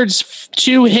 2/3,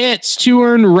 2 hits, 2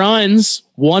 earned runs,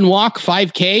 1 walk,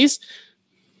 5 Ks.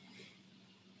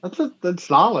 That's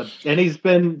solid, and he's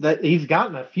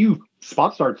gotten a few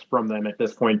spot starts from them at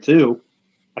this point too.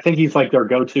 I think he's like their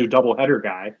go-to doubleheader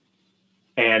guy,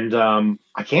 and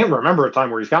I can't remember a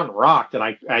time where he's gotten rocked. And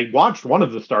I watched one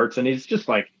of the starts, and he's just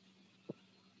like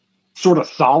sort of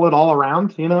solid all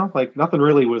around. Like nothing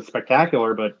really was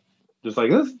spectacular, but just like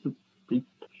this.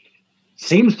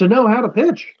 Seems to know how to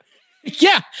pitch.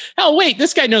 Yeah. Oh, wait,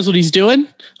 this guy knows what he's doing.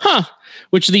 Huh.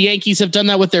 Which the Yankees have done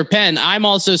that with their pen. I'm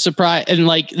also surprised. And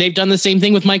they've done the same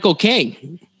thing with Michael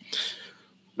King.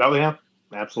 Oh, yeah.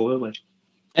 Absolutely.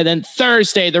 And then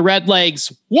Thursday, the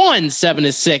Redlegs won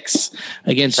 7-6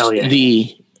 against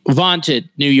the vaunted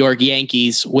New York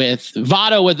Yankees with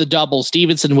Votto with a double,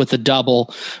 Stevenson with a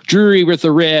double, Drury with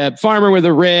a rib, Farmer with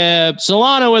a rib,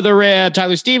 Solano with a rib,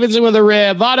 Tyler Stevenson with a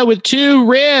rib, Votto with 2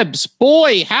 ribs.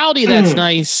 Boy, howdy, that's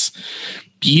nice.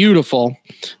 Beautiful.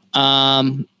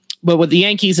 But with the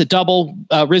Yankees, a double,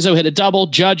 Rizzo hit a double,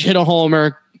 Judge hit a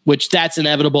homer, which that's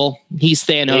inevitable. He's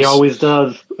Thanos. He always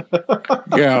does.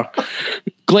 Yeah.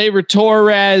 Gleyber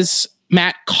Torres,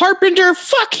 Matt Carpenter,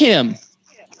 fuck him.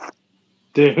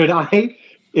 Dude,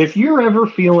 if you're ever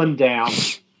feeling down,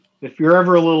 if you're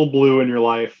ever a little blue in your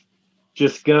life,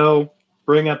 just go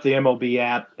bring up the MLB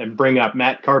app and bring up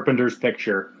Matt Carpenter's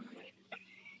picture.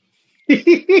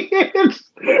 It's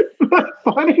the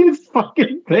funniest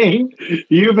fucking thing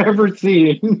you've ever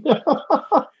seen.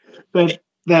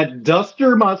 That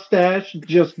duster mustache,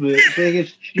 just the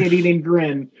biggest shit-eating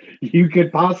grin you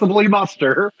could possibly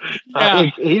muster. Yeah.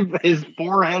 His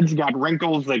forehead's got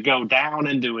wrinkles that go down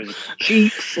into his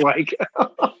cheeks. Like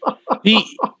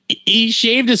he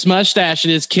shaved his mustache,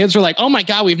 and his kids were like, "Oh my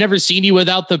god, we've never seen you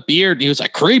without the beard." And he was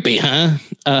like, "Creepy, huh?"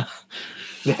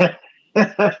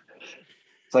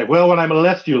 It's like, well, when I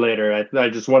molest you later, I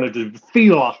just wanted to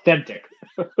feel authentic.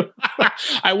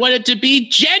 I want it to be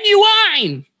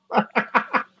genuine.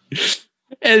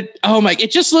 And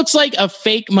it just looks like a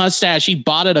fake mustache he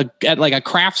bought at like a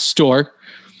craft store.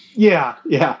 Yeah.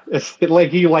 It's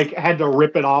like he had to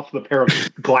rip it off the pair of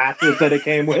glasses that it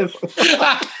came with.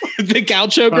 The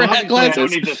Gaucho glasses. I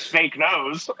don't need this fake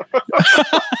nose.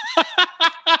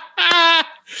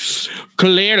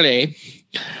 Clearly.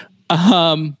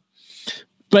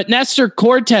 But Nestor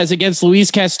Cortez against Luis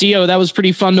Castillo, that was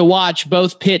pretty fun to watch.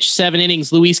 Both pitched 7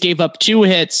 innings. Luis gave up 2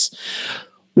 hits,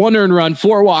 1 earned run,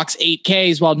 4 walks, 8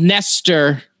 Ks, while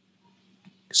Nestor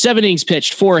 7 innings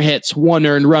pitched, 4 hits, 1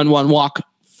 earned run, 1 walk,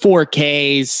 4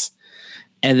 Ks.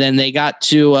 And then they got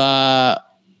to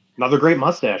another great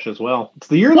mustache as well. It's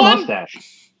the year of the mustache.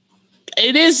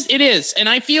 It is. And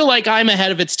I feel like I'm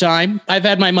ahead of its time. I've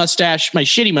had my mustache, my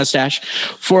shitty mustache,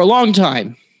 for a long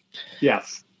time.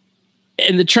 Yes.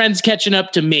 And the trend's catching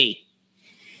up to me.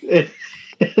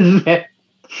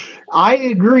 I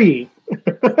agree.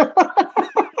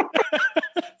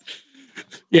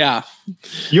 Yeah.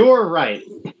 You're right.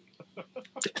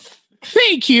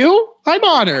 Thank you. I'm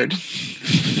honored.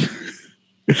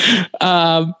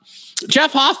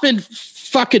 Jeff Hoffman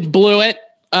fucking blew it.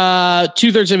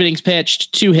 2/3 of innings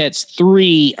pitched, 2 hits,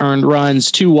 3 earned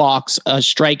runs, 2 walks, a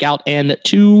strikeout, and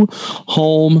 2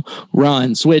 home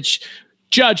runs, which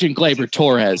Judge and Gleyber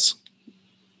Torres.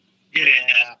 Yeah.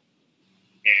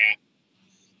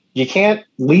 You can't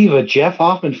leave a Jeff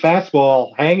Hoffman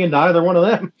fastball hanging to either one of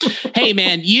them. Hey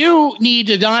man, you need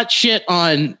to not shit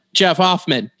on Jeff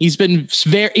Hoffman. He's been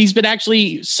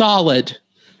actually solid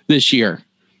this year.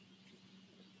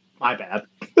 My bad.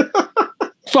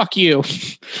 Fuck you.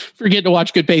 Forget to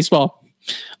watch good baseball.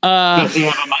 Does he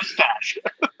have a mustache?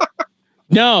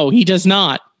 No, he does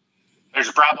not. There's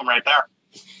a problem right there.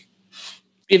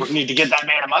 We need to get that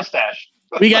man a mustache.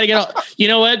 We got to get. You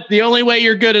know what? The only way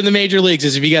you're good in the major leagues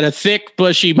is if you got a thick,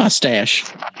 bushy mustache.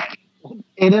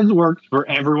 It has worked for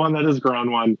everyone that has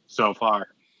grown one so far.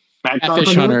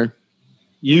 Catfish Hunter.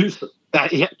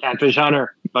 Catfish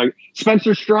Hunter. Like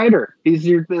Spencer Strider. He's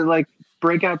your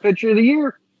breakout pitcher of the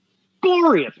year.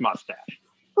 Glorious mustache.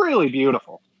 Really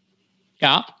beautiful.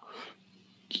 Yeah.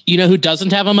 You know who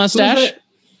doesn't have a mustache?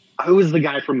 Who was the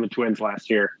guy from the Twins last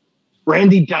year?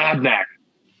 Randy Dobnak.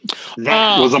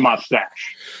 That was a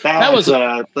mustache. That was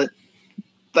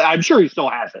I'm sure he still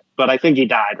has it, but I think he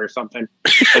died or something.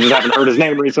 I just haven't heard his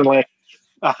name recently.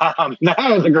 That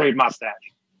was a great mustache.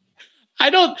 I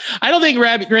don't think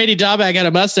Randy Dobnak had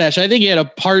a mustache. I think he had a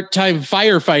part-time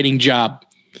firefighting job.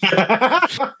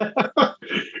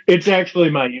 It's actually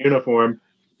my uniform.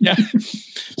 Yeah.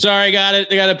 Sorry, I got it.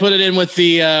 I got to put it in with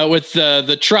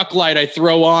the truck light I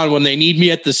throw on when they need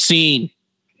me at the scene.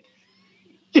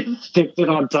 Just sticks it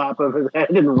on top of his head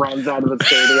and runs out of the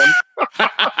stadium.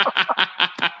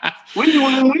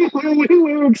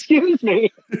 Excuse me.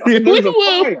 There's a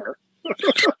fire.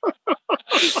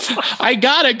 I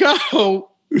gotta go.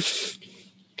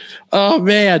 Oh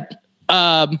man.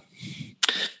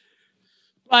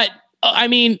 But I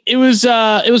mean, it was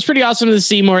pretty awesome to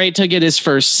see Morey to get his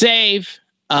first save,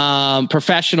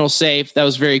 professional save. That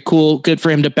was very cool. Good for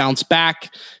him to bounce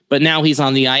back. But now he's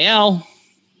on the IL.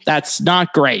 That's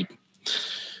not great.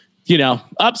 You know,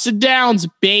 ups and downs,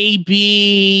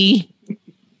 baby.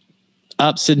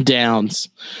 Ups and downs.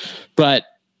 But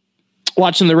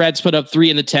watching the Reds put up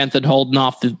 3 in the 10th and holding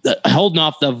off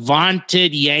the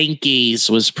vaunted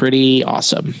Yankees was pretty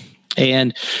awesome.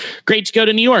 And great to go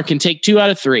to New York and take 2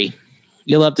 out of 3.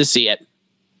 You'll love to see it.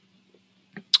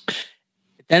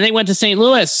 Then they went to St.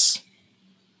 Louis.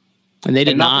 And they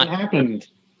did not. Nothing happened.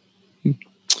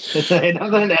 Nothing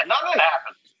happened.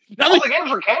 All the games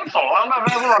were canceled. I don't know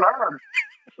if everyone heard.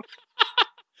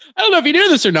 I don't know if you knew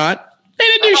this or not. They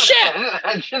didn't do shit.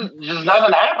 Just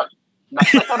nothing happened.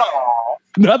 Nothing at all.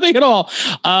 Nothing at all.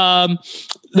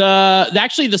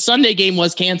 The Sunday game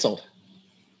was canceled.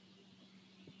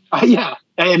 Yeah,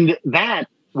 and that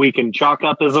we can chalk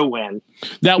up as a win.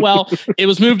 It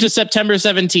was moved to September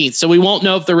 17th, so we won't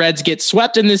know if the Reds get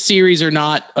swept in this series or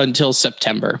not until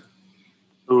September.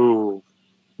 Ooh,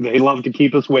 they love to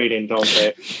keep us waiting, don't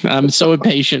they? I'm so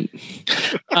impatient.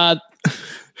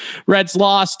 Reds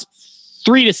lost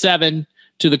 3-7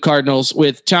 to the Cardinals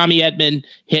with Tommy Edman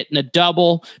hitting a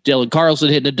double, Dylan Carlson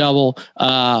hitting a double,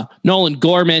 Nolan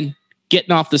Gorman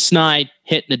getting off the snide,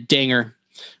 hitting a dinger.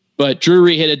 But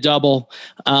Drury hit a double.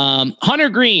 Hunter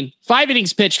Green, 5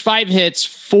 innings pitched, 5 hits,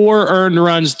 4 earned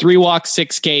runs, 3 walks,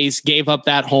 6 Ks, gave up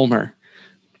that homer.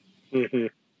 Mm-hmm.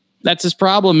 That's his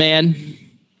problem, man.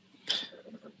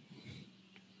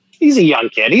 He's a young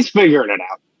kid. He's figuring it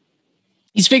out.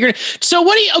 So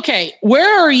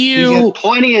where are you? He has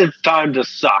plenty of time to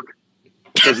suck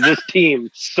because this team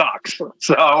sucks.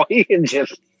 So he can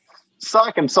just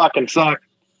suck and suck and suck.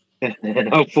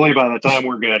 And hopefully by the time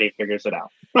we're good, he figures it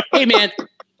out. Hey man,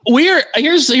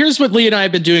 here's what Lee and I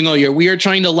have been doing all year. We are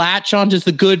trying to latch onto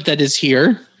the good that is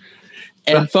here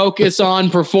and focus on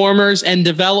performers and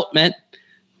development.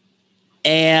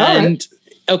 And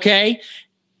okay.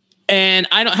 And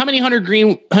how many Hunter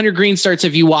Green starts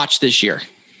have you watched this year?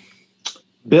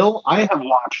 Bill, I have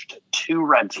watched 2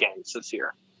 Reds games this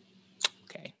year.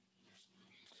 Okay.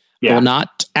 Yeah. I will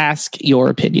not ask your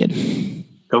opinion.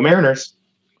 Go Mariners.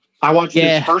 I watched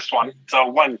his first one. So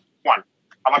one.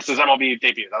 I watched his MLB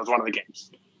debut. That was one of the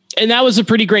games. And that was a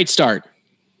pretty great start.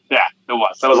 Yeah, it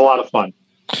was. That was a lot of fun.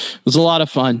 It was a lot of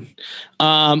fun.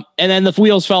 And then the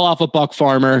wheels fell off of Buck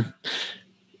Farmer.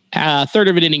 Third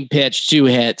of an inning pitch, 2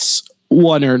 hits,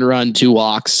 1 earned run, 2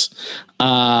 walks.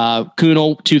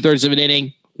 Kunal, 2/3 of an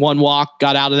inning, 1 walk,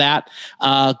 got out of that.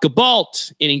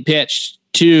 Gabolt, inning pitch,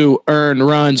 2 earned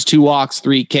runs, 2 walks,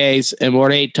 3 Ks, and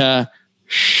Moreta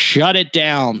shut it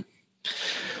down.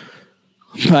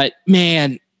 But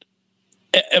man,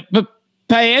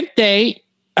 Palente,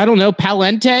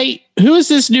 who is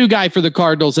this new guy for the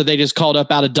Cardinals that they just called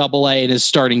up out of AA and is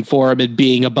starting for him and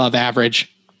being above average?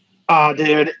 Oh,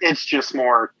 dude, it's just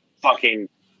more fucking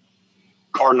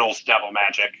Cardinals devil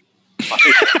magic.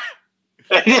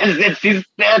 That's the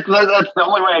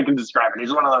only way I can describe it.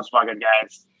 He's one of those fucking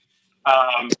guys.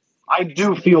 I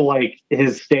do feel like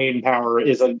his staying power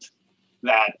isn't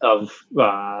that of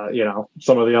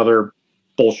some of the other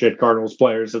bullshit Cardinals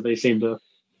players that they seem to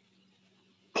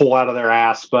pull out of their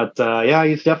ass. But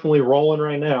he's definitely rolling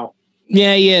right now.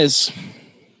 Yeah, he is.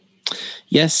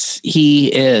 Yes,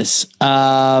 he is.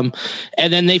 And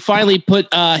then they finally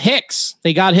put Hicks.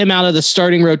 They got him out of the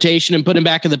starting rotation and put him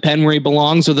back in the pen where he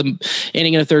belongs with an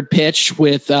inning and a third pitch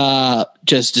with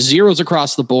just zeros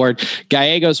across the board.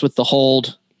 Gallegos with the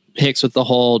hold, Hicks with the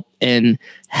hold, and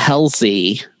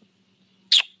Halsey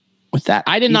with that.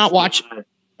 I did not watch.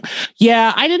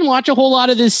 Yeah, I didn't watch a whole lot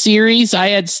of this series. I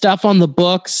had stuff on the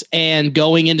books and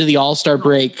going into the All-Star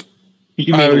break.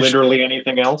 You mean literally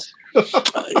anything else?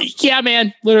 Yeah,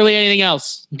 man, literally anything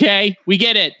else. Okay, we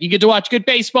get it. You get to watch good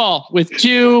baseball with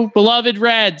 2 beloved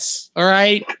Reds. All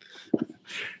right,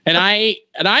 and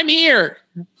I'm here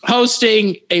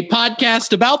hosting a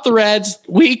podcast about the Reds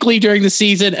weekly during the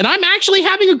season, and I'm actually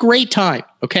having a great time.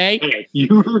 Okay, hey,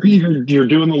 you're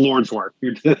doing the Lord's work.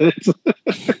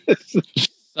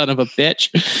 Son of a bitch.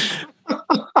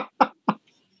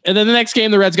 And then the next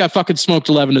game, the Reds got fucking smoked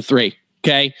 11-3.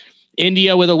 Okay,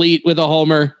 India with a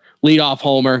homer. Leadoff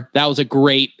homer. That was a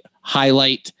great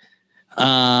highlight.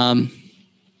 And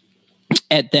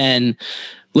then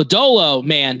Lodolo,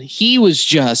 man, he was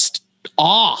just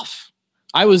off.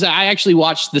 I actually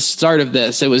watched the start of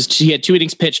this. He had 2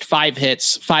 innings pitched, 5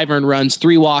 hits, 5 earned runs,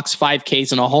 3 walks, 5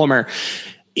 Ks, and a homer.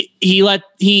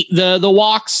 The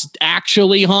walks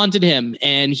actually haunted him,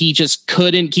 and he just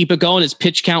couldn't keep it going. His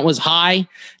pitch count was high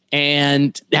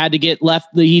and had to get left.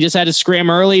 He just had to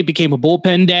scram early. It became a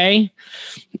bullpen day.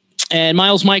 And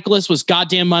Miles Michaelis was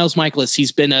goddamn Miles Michaelis.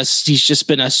 He's just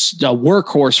been a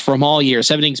workhorse from all year.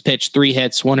 7 innings pitched, 3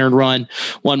 hits, 1 earned run,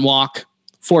 1 walk,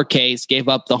 4 Ks, gave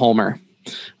up the homer.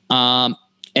 And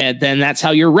then that's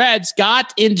how your Reds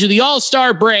got into the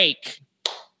All-Star break.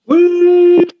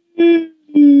 Woo!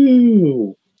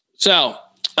 So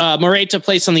Moreta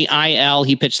placed on the IL.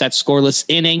 He pitched that scoreless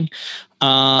inning.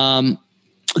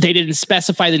 They didn't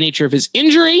specify the nature of his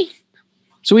injury.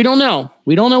 So we don't know.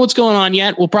 We don't know what's going on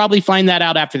yet. We'll probably find that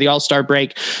out after the All-Star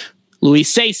break.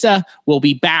 Luis Cessa will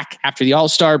be back after the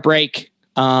All-Star break.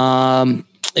 And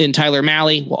Tyler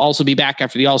Mahle will also be back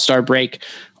after the All-Star break.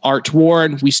 Art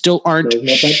Ward, we still aren't.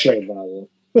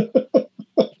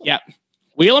 Yeah.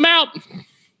 Wheel him out.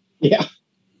 Yeah.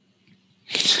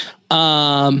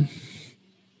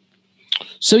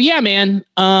 So yeah, man,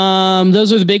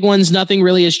 those are the big ones. Nothing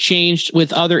really has changed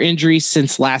with other injuries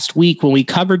since last week when we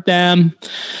covered them.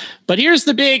 But here's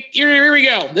the here we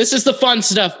go. This is the fun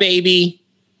stuff, baby.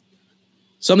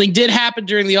 Something did happen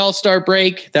during the All-Star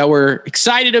break that we're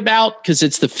excited about because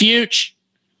it's the future.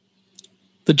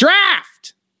 The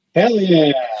draft. Hell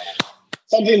yeah.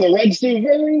 Something the Reds do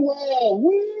very well.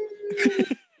 Woo!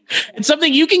 And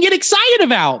something you can get excited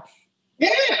about. Yeah.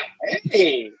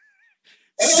 Hey.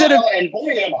 Instead of, and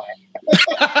boy am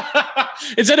I.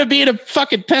 Instead of being a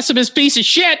fucking pessimist piece of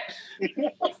shit,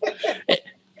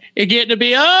 you're getting to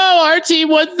be, our team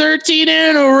won 13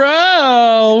 in a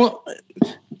row.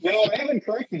 I haven't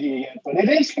corrected you yet, but it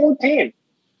is 14.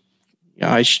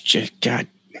 God.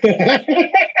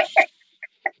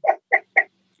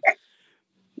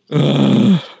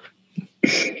 That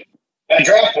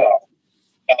draft off.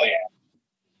 Hell yeah.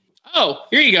 Oh,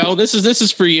 here you go. This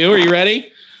is for you. Are you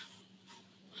ready?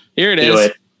 Here it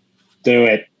is. Do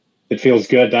it. It feels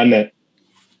good, doesn't it?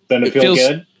 Doesn't it feel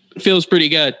good? It feels pretty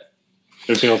good.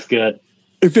 It feels good.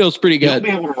 It feels pretty good.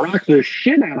 You'll be able to rock the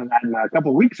shit out of that in a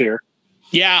couple of weeks here.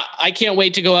 Yeah, I can't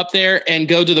wait to go up there and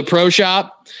go to the pro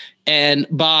shop and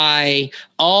buy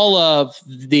all of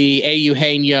the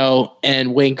Eugenio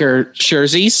and Winker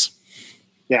jerseys.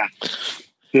 Yeah.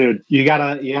 Dude, you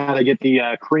gotta get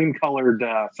the cream colored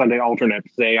Sunday alternates.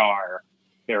 They are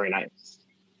very nice.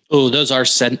 Oh, those are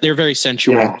they're very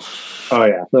sensual. Yeah. Oh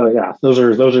yeah. So yeah, those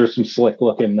are some slick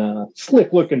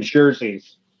looking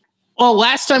jerseys. Well,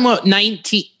 last time,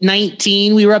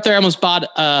 19, we were up there. I almost bought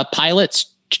a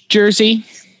Pilot's jersey.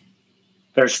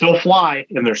 They're still fly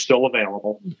and they're still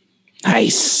available.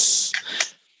 Nice.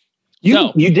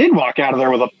 You did walk out of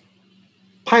there with a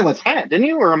Pilot's hat, didn't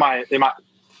you? Or am I?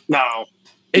 No.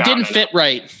 It didn't fit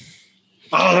right.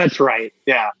 Oh, that's right.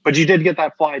 Yeah, but you did get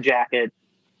that fly jacket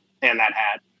and that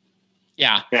hat.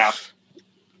 Yeah. Yeah.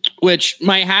 Which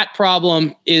my hat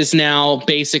problem is now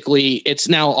basically it's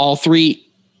now all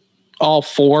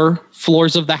 4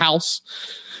 floors of the house.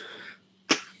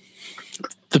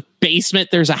 The basement,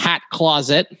 there's a hat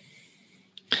closet.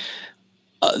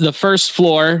 The first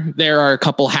floor, there are a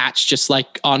couple hats just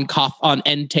like on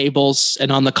end tables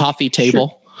and on the coffee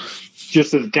table. Sure.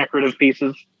 Just as decorative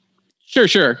pieces.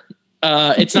 Sure.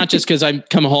 It's not just because I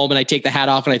come home and I take the hat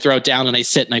off and I throw it down and I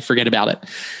sit and I forget about it.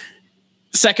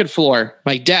 Second floor,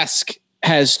 my desk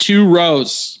has 2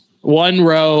 rows. One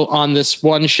row on this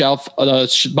one shelf,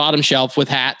 the bottom shelf with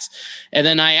hats. And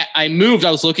then I moved.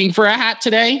 I was looking for a hat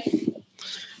today.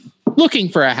 And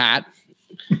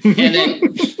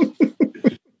then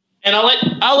and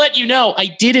I'll let you know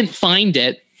I didn't find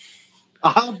it.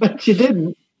 I'll bet you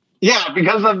didn't. Yeah,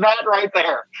 because of that right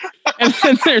there. And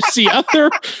then there's the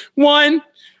other one,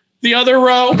 the other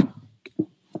row.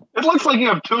 It looks like you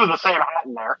have 2 of the same hat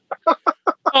in there.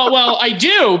 Oh, well, I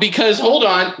do, because hold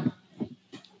on.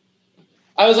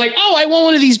 I was like, I want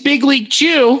one of these Big League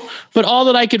Chew, but all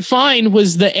that I could find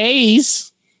was the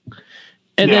A's.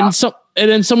 And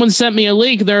then someone sent me a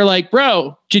link. They're like,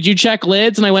 bro, did you check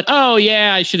lids? And I went, oh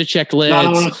yeah, I should have checked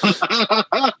lids.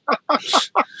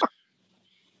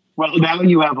 Well, now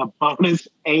you have a bonus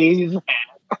A's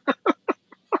hat.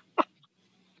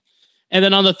 And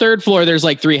then on the third floor, there's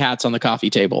like 3 hats on the coffee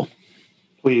table.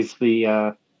 Please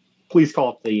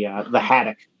call it the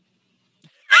haddock.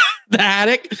 The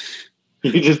haddock?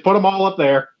 You can just put them all up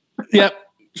there. Yep.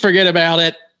 Forget about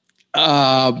it.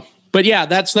 But yeah,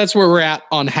 that's where we're at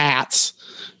on hats.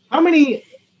 How many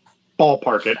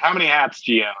ballpark it? How many hats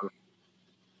do you own?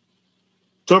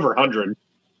 It's over 100.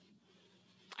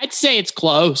 I'd say it's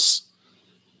close.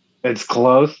 It's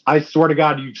close. I swear to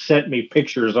God, you sent me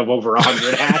pictures of over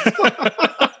 100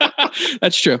 hats.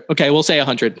 That's true. Okay, we'll say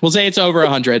 100. We'll say it's over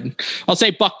 100. I'll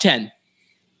say $110.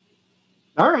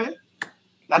 All right.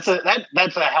 That's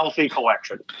a healthy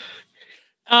collection.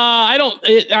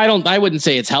 I wouldn't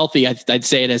say it's healthy. I'd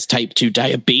say it has type 2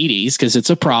 diabetes because it's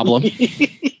a problem.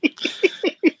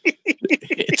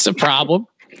 It's a problem.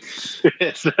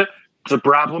 It's a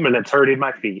problem, and it's hurting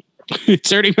my feet.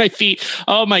 It's hurting my feet.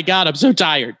 Oh my God, I'm so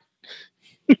tired.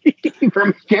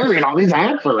 From carrying all these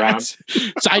hats around. So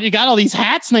I got all these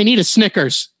hats and I need a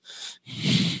Snickers.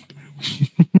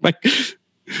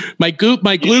 my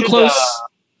glucose.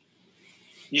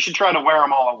 You should try to wear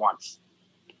them all at once.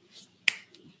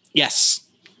 Yes.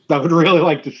 I would really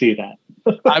like to see that.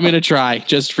 I'm going to try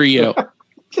just for you.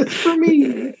 Just for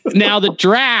me. Now the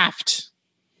draft.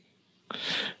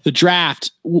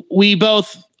 We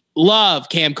both love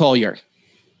Cam Collier.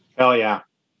 Hell yeah.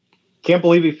 Can't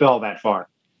believe he fell that far.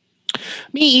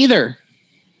 Me either.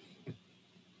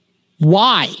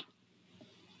 Why?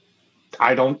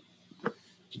 I don't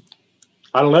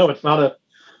know. It's not a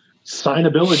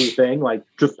signability thing. Like,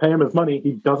 just pay him his money.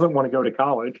 He doesn't want to go to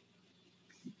college.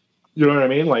 You know what I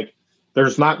mean? Like,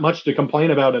 there's not much to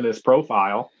complain about in his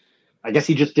profile. I guess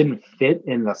he just didn't fit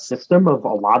in the system of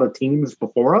a lot of teams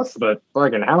before us. But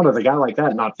fucking, how does a guy like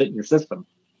that not fit in your system?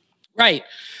 Right.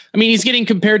 I mean, he's getting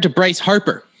compared to Bryce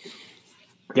Harper.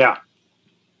 Yeah.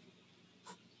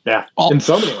 Yeah. In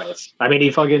so many ways. I mean, he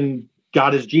fucking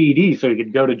got his GED so he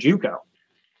could go to JUCO.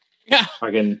 Yeah.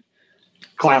 Fucking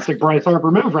classic Bryce Harper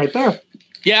move right there.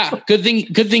 Yeah. Good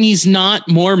thing he's not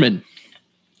Mormon.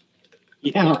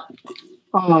 Yeah.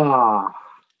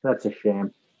 That's a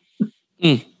shame.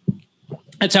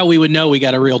 That's how we would know we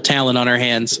got a real talent on our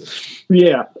hands.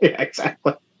 Yeah,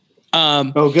 exactly.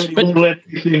 Good. He won't let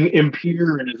anything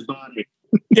impure in his body.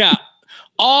 Yeah.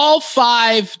 All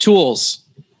 5 tools.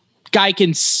 Guy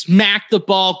can smack the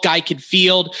ball. Guy can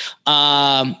field.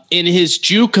 In his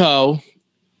JUCO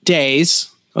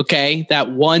days, okay,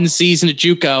 that one season of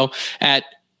JUCO at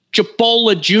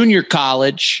Chipola Junior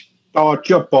College. Oh,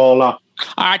 Chipola.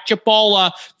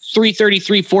 Chipola,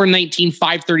 333, 419,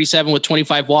 537 with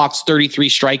 25 walks, 33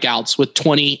 strikeouts with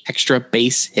 20 extra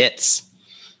base hits.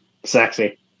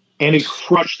 Sexy. And he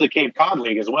crushed the Cape Cod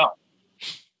League as well.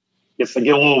 Gets to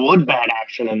get a little wood bat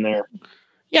action in there.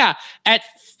 Yeah, at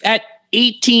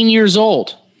 18 years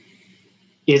old.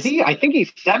 Is he? I think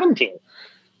he's 17.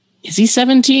 Is he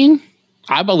 17?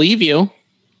 I believe you.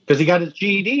 because he got his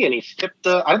GED and he skipped.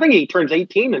 I think he turns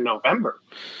 18 in November.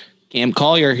 Cam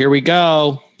Collier, here we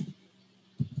go.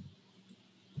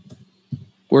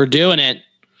 We're doing it.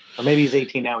 Or maybe he's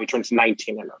 18 now. He turns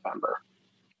 19 in November.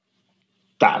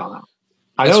 I don't know.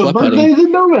 I Guess know his what, buddy? birthday's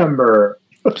in November.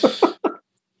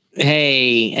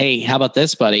 Hey, how about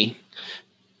this, buddy?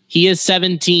 He is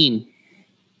 17.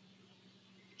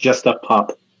 Just a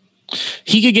pup.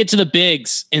 He could get to the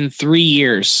bigs in 3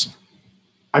 years.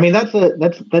 I mean, that's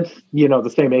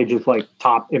the same age as like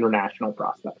top international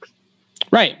prospects,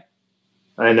 Right.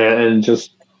 and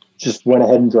just went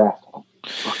ahead and drafted him.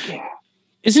 Fuck yeah.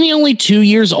 Isn't he only 2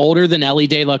 years older than Ellie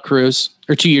De La Cruz?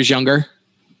 Or 2 years younger?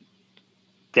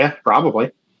 Yeah,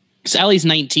 probably. Because Ellie's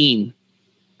 19.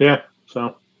 Yeah,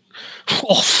 so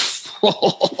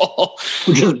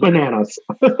just bananas.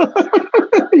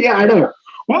 Yeah, I know.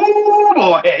 Oh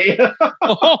boy!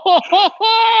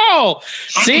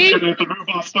 See? I'm gonna have to move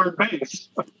off third base.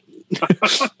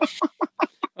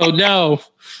 Oh no!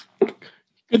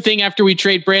 Good thing after we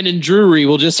trade Brandon Drury,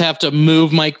 we'll just have to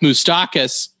move Mike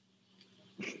Moustakas.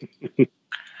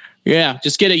 Yeah,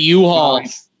 just get a U-Haul.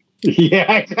 Nice.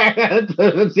 Yeah, exactly.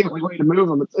 That's the only way to move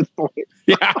them at this point.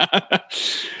 Yeah.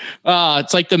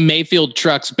 It's like the Mayfield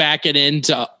trucks backing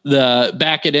into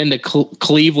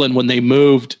Cleveland when they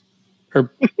moved or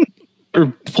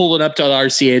pulling up to the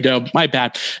RCA Dome. My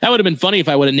bad. That would have been funny if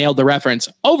I would have nailed the reference.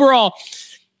 Overall,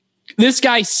 this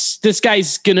guy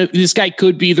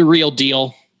could be the real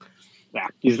deal. Yeah,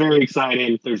 he's very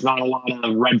exciting. There's not a lot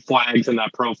of red flags in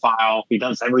that profile. He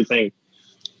does everything.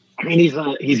 I mean, he's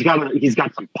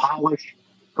got some polish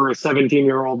for a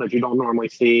 17-year-old that you don't normally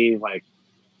see. Like,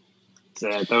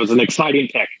 that was an exciting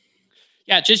pick.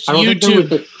 Yeah, just I don't think there was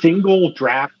YouTube. a single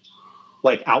draft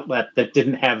like outlet that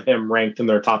didn't have him ranked in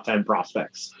their top 10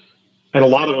 prospects, and a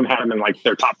lot of them had him in like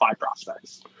their top 5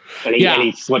 prospects. And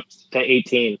he slipped to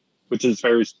 18, which is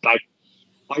very like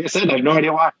I said, I have no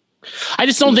idea why. I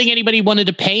just don't think anybody wanted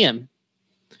to pay him.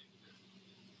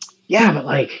 Yeah, but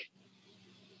like,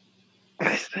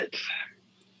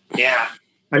 yeah.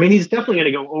 I mean, he's definitely going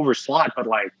to go over slot, but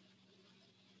like,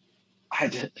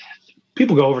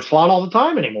 people go over slot all the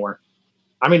time anymore.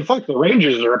 I mean, fuck, the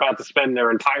Rangers are about to spend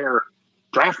their entire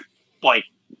draft, like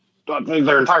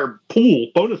their entire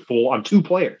bonus pool on 2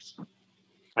 players.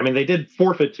 I mean, they did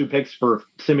forfeit 2 picks for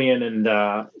Simeon and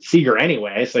Seager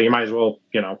anyway, so you might as well,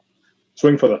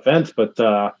 swing for the fence. But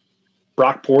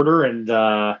Brock Porter and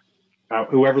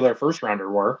whoever their first rounder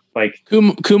were, like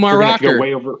Kumar Rocker. Go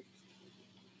way over.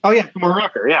 Oh yeah, Kumar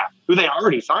Rocker, yeah, who they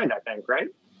already signed, I think, right?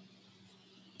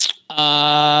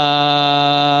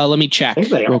 Let me check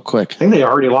real quick. I think they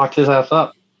already locked his ass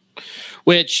up.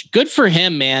 Which, good for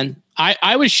him, man.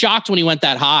 I was shocked when he went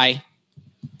that high.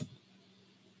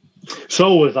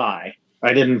 So was I.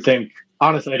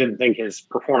 Honestly, I didn't think his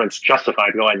performance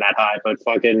justified going that high, but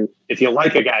fucking, if you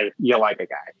like a guy, you like a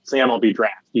guy. It's the MLB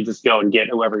draft. You just go and get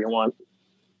whoever you want.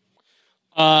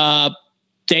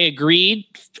 They agreed,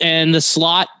 and the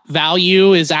slot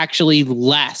value is actually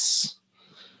less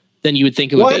than you would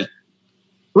think it would be.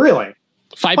 Really?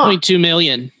 5.2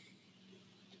 million.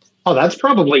 Oh, that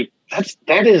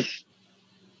is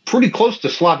pretty close to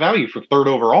slot value for third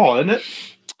overall, isn't it?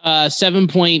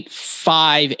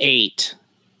 7.58.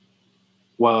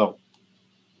 Whoa.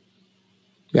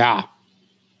 Yeah.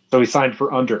 So he signed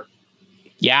for under.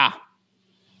 Yeah.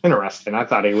 Interesting. I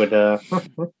thought he would, I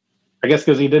guess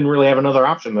because he didn't really have another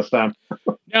option this time.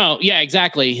 No, yeah,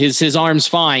 exactly. His arm's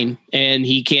fine, and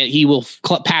he will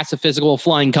pass the physical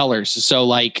flying colors. So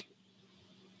like,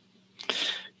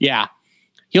 yeah,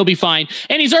 he'll be fine.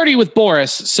 And he's already with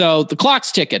Boris, so the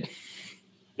clock's ticking.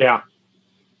 Yeah.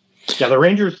 Yeah. The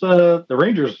Rangers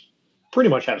pretty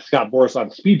much have Scott Boris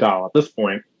on speed dial at this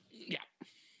point. Yeah.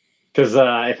 Because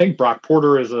I think Brock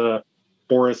Porter is a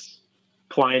Boris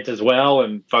client as well,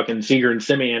 and fucking Seager and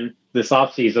Simeon this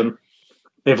offseason.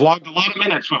 They've logged a lot of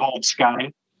minutes with old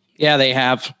Scotty. Yeah, they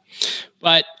have.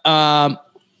 But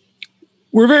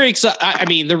we're very excited. I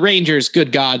mean, the Rangers,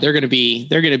 good God, they're going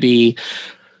to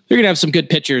have some good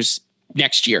pitchers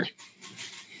next year.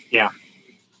 Yeah.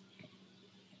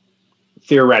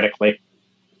 Theoretically.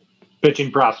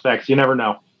 Pitching prospects, you never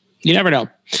know. You never know.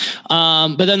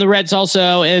 But then the Reds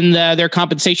also, in their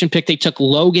compensation pick, they took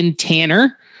Logan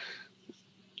Tanner.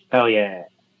 Hell yeah.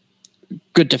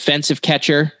 Good defensive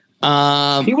catcher.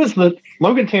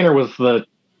 Logan Tanner was the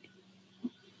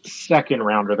second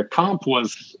rounder. The comp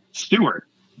was Stewart.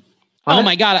 Oh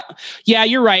my God. Yeah,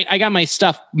 you're right. I got my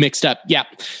stuff mixed up. Yeah.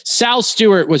 Sal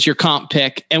Stewart was your comp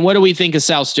pick. And what do we think of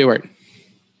Sal Stewart?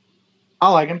 I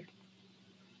like him.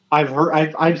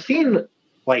 I've seen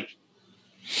like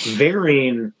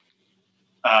varying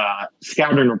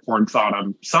scouting reports on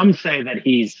him. Some say that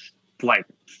he's like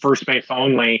first base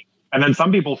only, and then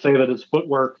some people say that his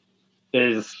footwork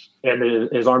is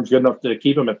and his arm's good enough to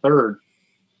keep him at third.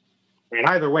 I mean,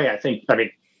 either way,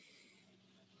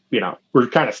 we're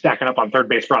kind of stacking up on third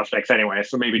base prospects anyway,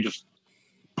 so maybe just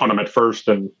put him at first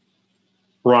and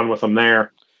run with him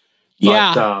there.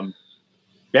 But,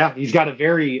 he's got a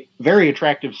very, very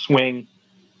attractive swing.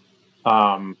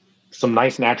 Some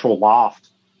nice natural loft.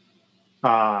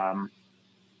 I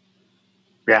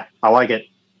like it.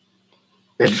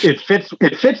 It fits.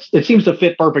 It seems to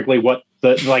fit perfectly what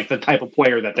the type of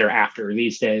player that they're after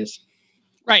these days.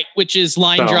 Right, which is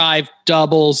line drive,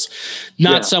 doubles,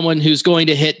 not someone who's going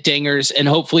to hit dingers, and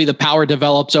hopefully the power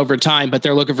develops over time, but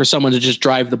they're looking for someone to just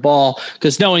drive the ball,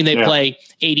 because knowing they play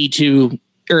 82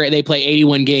 or they play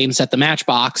 81 games at the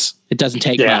Matchbox, it doesn't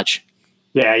take much.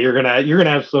 Yeah, you're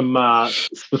gonna have some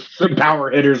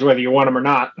power hitters whether you want them or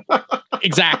not.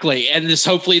 Exactly, and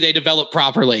hopefully they develop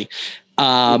properly,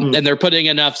 and they're putting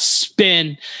enough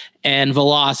spin and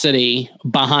velocity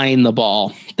behind the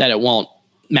ball that it won't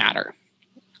matter.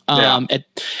 And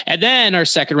then our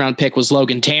second round pick was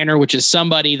Logan Tanner, which is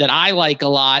somebody that I like a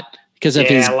lot because of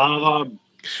his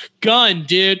gun,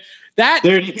 dude.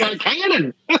 He's got a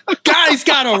cannon. Guy's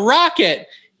got a rocket.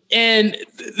 And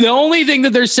the only thing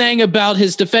that they're saying about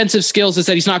his defensive skills is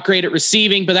that he's not great at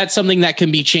receiving, but that's something that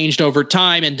can be changed over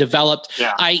time and developed,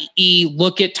 i.e.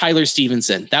 look at Tyler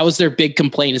Stevenson. That was their big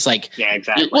complaint. It's like,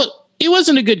 exactly. He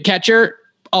wasn't a good catcher,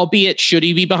 albeit should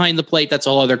he be behind the plate? That's a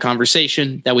whole other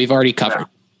conversation that we've already covered. Yeah.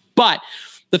 But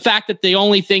the fact that the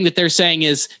only thing that they're saying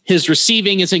is his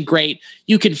receiving isn't great,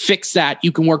 you can fix that.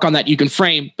 You can work on that. You can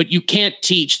frame, but you can't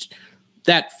teach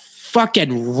that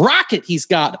fucking rocket he's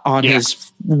got on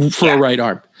his a right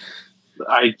arm.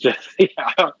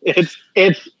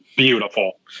 It's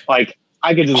beautiful. Like,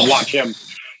 I could just watch him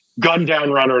gun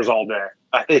down runners all day.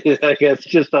 It's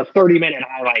just a 30-minute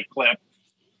highlight clip.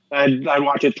 I'd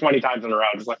watch it 20 times in a row.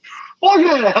 Just like, look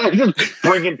at that. Just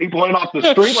bringing people in off the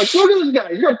street. Like, look at this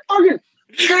guy. He's got fucking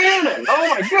cannon.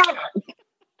 Oh, my God.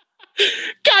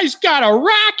 Guy's got a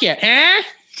rocket, huh?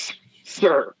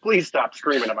 Sir, please stop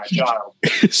screaming at my child.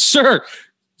 Sir,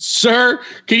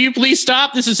 can you please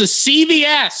stop? This is a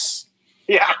CVS.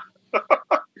 Yeah.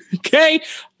 Okay? I'm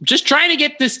just trying to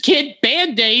get this kid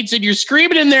Band-Aids, and you're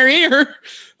screaming in their ear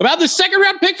about the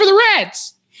second-round pick for the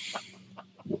Reds.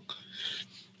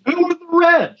 Who are the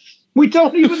Reds? We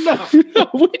don't even know.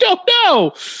 We don't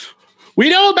know. We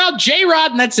know about J-Rod,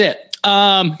 and that's it.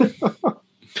 But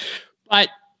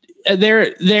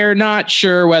they're not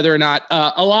sure whether or not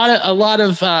a lot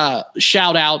of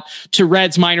shout out to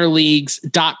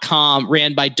RedsMinorLeagues.com,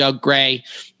 ran by Doug Gray.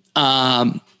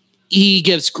 He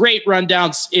gives great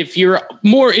rundowns. If you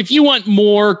want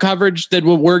more coverage than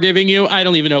what we're giving you, I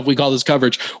don't even know if we call this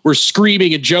coverage. We're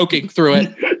screaming and joking through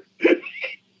it.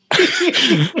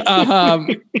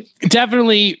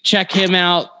 Definitely check him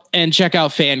out and check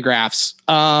out Fangraphs.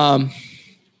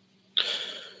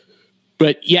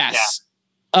 But yes,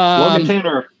 Logan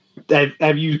Tanner.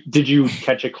 Did you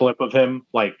catch a clip of him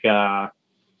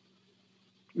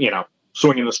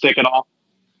swinging the stick at all?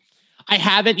 I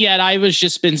haven't yet. I've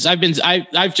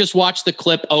just watched the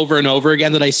clip over and over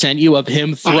again that I sent you of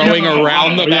him throwing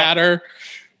around the batter.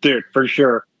 Dude, for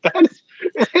sure.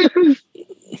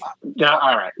 Yeah,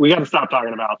 all right. We got to stop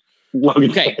talking about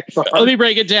Logan. Okay, let me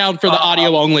break it down for the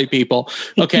audio only people.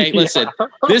 Okay, listen.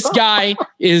 This guy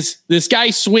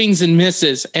swings and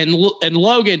misses, and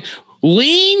Logan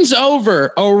leans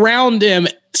over around him,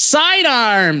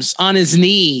 sidearms on his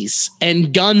knees,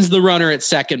 and guns the runner at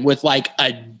second with like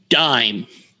a dime.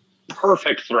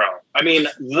 Perfect throw. I mean,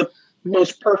 the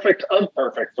most perfect of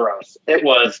perfect throws. It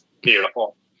was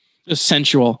beautiful. Just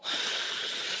sensual.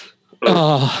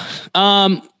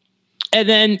 And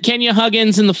then Kenya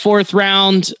Huggins in the fourth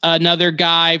round, another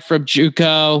guy from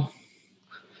JUCO.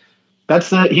 It's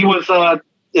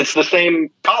the same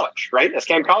college, right? It's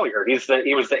Cam Collier. He was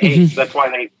the ace. That's why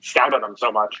they scouted him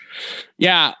so much.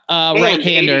 Yeah,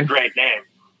 right-hander. 80 great name.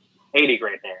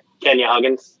 Kenya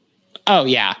Huggins. Oh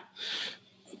yeah,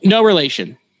 no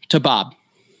relation to Bob.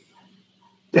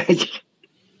 You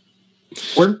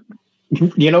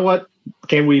know what?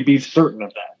 Can we be certain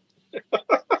of that?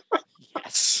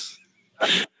 Yes.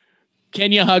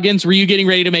 Kenya Huggins, were you getting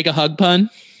ready to make a hug pun?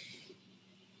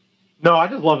 No, I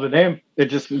just love the name.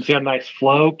 It's got a nice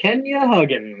flow. Kenya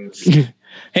Huggins.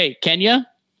 Hey, Kenya?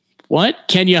 What?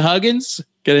 Kenya Huggins?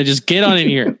 Gonna just get on in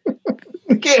here.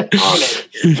 Get on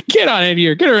it. Get on in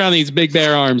here. Get around these big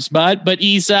bare arms, bud. But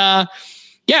he's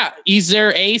he's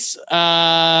their ace.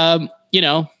 Fast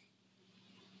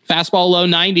Fastball low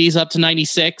 90s up to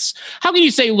 96. How can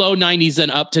you say low 90s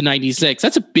and up to 96?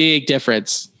 That's a big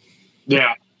difference.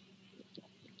 Yeah.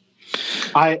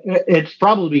 It's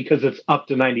probably because it's up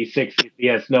to 96. He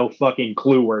has no fucking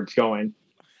clue where it's going.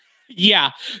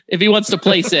 Yeah. If he wants to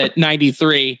place it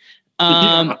 93.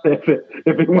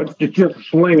 If he wants to just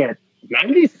swing it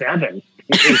 97.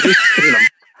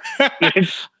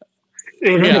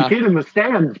 It had a kid in the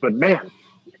stands, but man,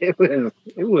 it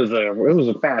was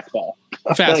a fastball.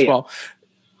 Fastball.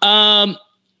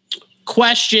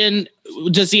 Question: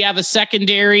 does he have a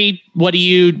secondary? What do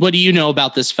you know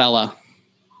about this fella?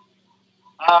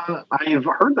 I've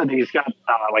heard that he's got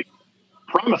like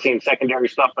promising secondary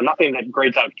stuff, but nothing that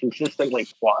grades out consistently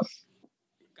plus.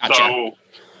 Gotcha. So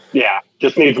yeah,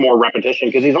 just needs more repetition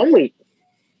because he's only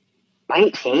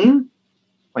 19.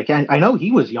 Like I know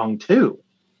he was young too.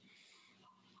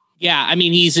 Yeah, I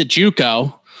mean he's a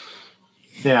JUCO.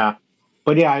 Yeah,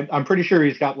 but yeah, I'm pretty sure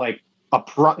he's got like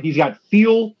he's got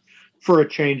feel for a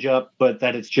changeup, but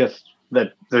that it's just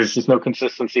that there's just no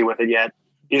consistency with it yet.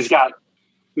 He's got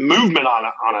movement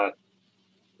on a.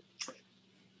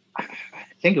 I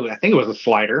think it was a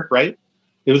slider, right?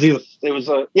 It was a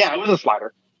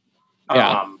slider.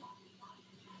 Yeah.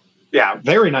 Yeah,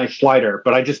 very nice slider,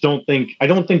 but I don't think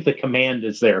the command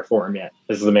is there for him yet.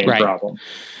 Is the main problem.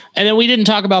 And then we didn't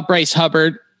talk about Bryce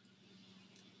Hubbard.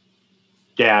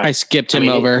 Yeah, I skipped him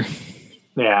over.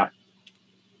 Yeah,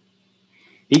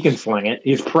 he can sling it.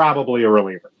 He's probably a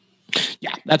reliever.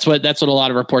 Yeah, that's what a lot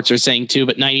of reports are saying too.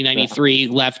 But 90-93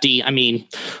 lefty. I mean,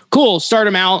 cool. Start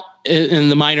him out in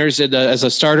the minors as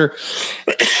a starter,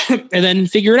 and then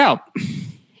figure it out.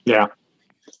 Yeah,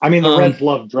 I mean the Reds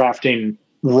love drafting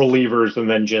relievers and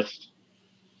then just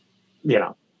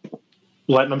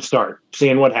letting them start,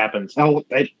 seeing what happens. Hell,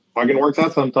 it fucking works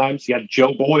out sometimes. You got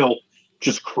Joe Boyle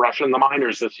just crushing the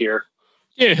minors this year.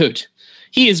 Dude,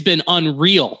 he has been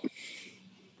unreal.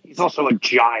 He's also a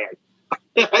giant.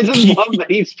 I just love that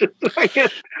he's just like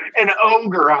an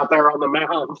ogre out there on the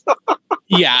mound.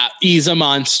 Yeah, he's a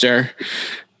monster.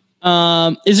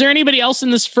 Is there anybody else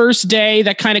in this first day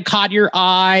that kind of caught your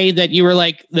eye that you were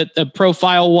like, that the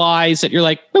profile wise that you're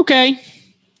like, okay?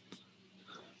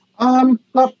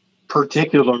 Not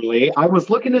particularly. I was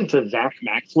looking into Zach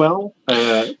Maxwell,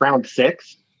 round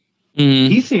 6.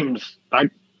 Mm-hmm. He seems, I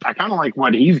kind of like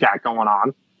what he's got going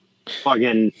on.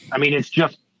 Fucking, I mean, it's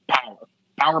just power.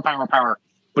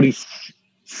 But he's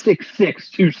 6'6",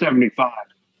 275.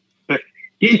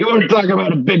 You want to talk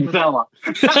about a big fella.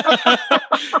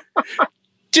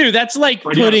 Dude, that's like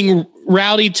putting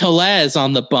Rowdy Tellez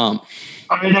on the bump.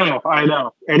 I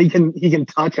know. And he can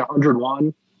touch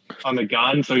 101 on the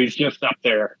gun, so he's just up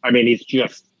there. I mean, he's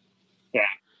just,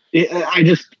 he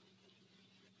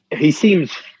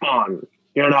seems fun.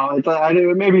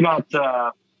 It's maybe not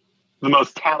the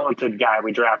most talented guy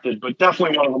we drafted, but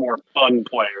definitely one of the more fun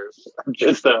players.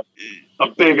 Just a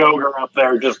big ogre up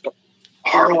there, just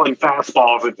hurling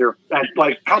fastballs at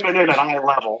coming in at eye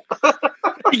level.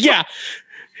 Yeah.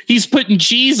 He's putting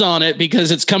cheese on it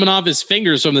because it's coming off his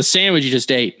fingers from the sandwich you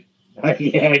just ate.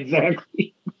 Yeah,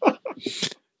 exactly.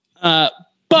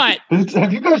 But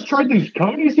have you guys tried these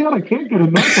Conies yet? I can't get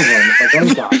enough of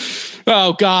them.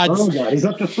 Oh God. He's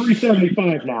up to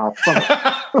 375 now.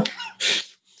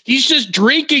 He's just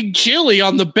drinking chili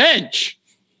on the bench.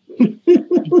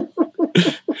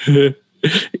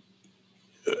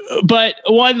 But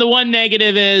the one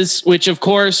negative is, which of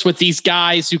course with these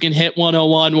guys who can hit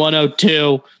 101,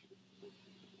 102,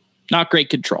 not great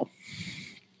control.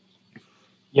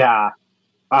 Yeah.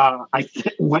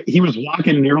 He was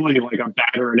walking nearly like a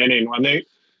batter an inning, wasn't he?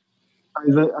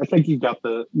 I think you got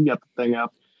the thing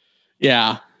up.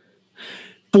 Yeah.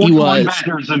 41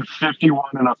 batters and 51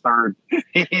 and a third.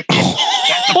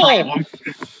 That's a problem.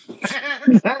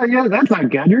 Yeah, that's not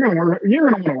good. You're gonna want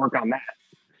to work on that.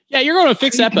 Yeah, you're going to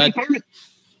fix that, bud.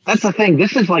 That's the thing.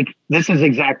 This is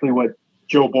exactly what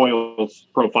Joe Boyle's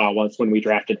profile was when we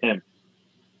drafted him.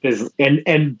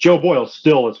 And Joe Boyle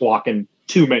still is walking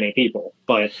too many people,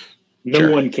 but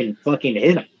no one can fucking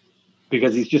hit him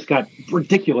because he's just got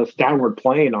ridiculous downward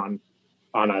plane on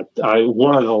one of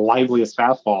the liveliest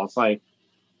fastballs. Like,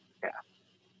 yeah.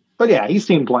 But yeah, he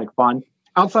seemed like fun.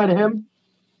 Outside of him,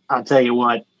 I'll tell you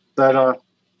what, that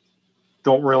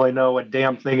don't really know a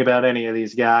damn thing about any of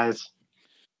these guys.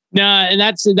 No, and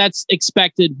that's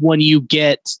expected when you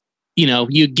get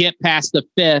past the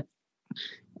 5th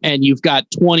and you've got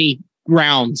 20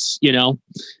 rounds, Yeah.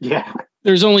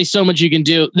 There's only so much you can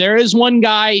do. There is one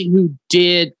guy who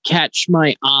did catch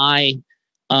my eye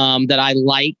that I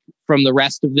like from the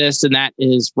rest of this, and that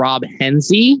is Rob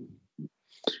Hensey.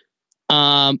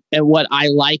 And what I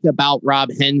like about Rob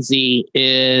Hensey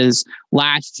is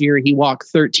last year he walked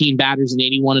 13 batters in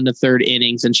 81 in the third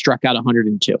innings and struck out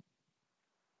 102.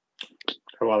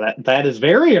 Well, that is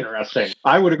very interesting.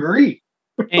 I would agree.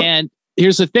 And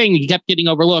here's the thing. He kept getting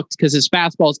overlooked because his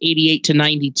fastball is 88 to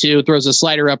 92, throws a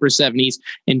slider upper 70s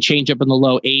and changeup in the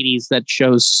low 80s that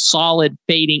shows solid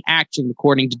fading action,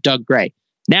 according to Doug Gray.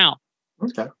 Now,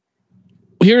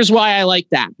 here's why I like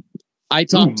that. I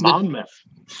talked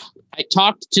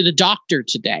to the doctor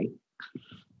today,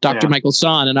 Dr. Michael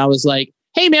Son, and I was like,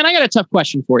 hey, man, I got a tough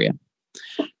question for you.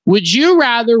 Would you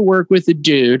rather work with a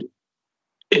dude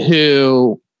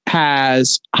who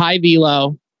has high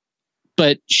velo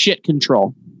but shit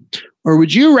control? Or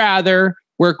would you rather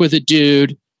work with a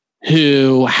dude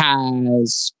who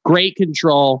has great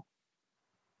control,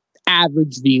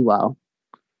 average velo?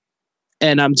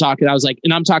 And I'm talking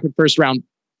first round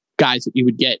guys that you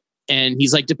would get. And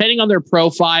he's like, depending on their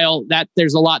profile, that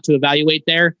there's a lot to evaluate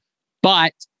there.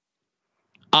 But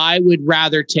I would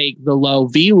rather take the low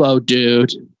velo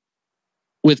dude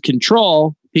with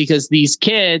control, because these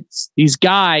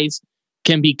guys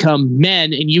can become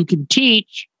men, and you can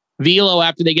teach velo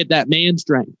after they get that man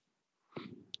strength.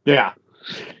 Yeah.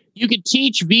 You can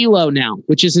teach velo now,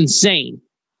 which is insane.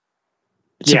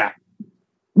 It's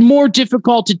more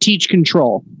difficult to teach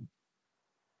control.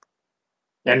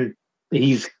 And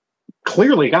he's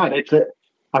clearly got it.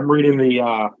 I'm reading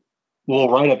the little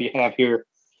write-up you have here.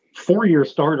 4-year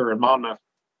starter in Monmouth.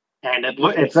 And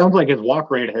it sounds like his walk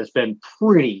rate has been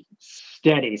pretty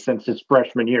steady since his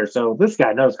freshman year. So this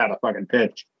guy knows how to fucking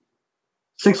pitch.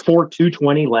 6'4",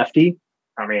 220 lefty.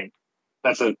 I mean,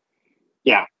 I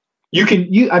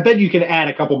bet you can add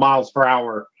a couple miles per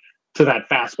hour to that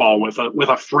fastball with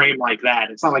a frame like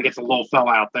that. It's not like it's a little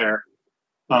fella out there.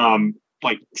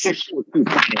 Like 6'4",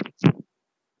 220.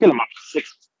 Get him up to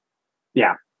 6.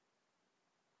 Yeah.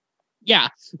 Yeah,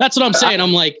 that's what I'm saying.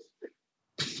 I'm like,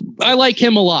 I like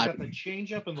him a lot. The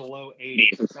change up in the low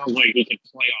 80s. It sounds like he can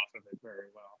play off of it very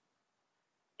well.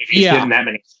 If he's getting that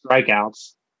many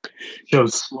strikeouts,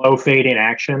 shows slow fading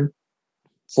action,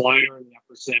 slider in the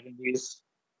upper 70s.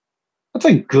 That's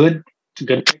a good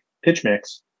pitch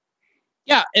mix.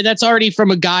 Yeah, and that's already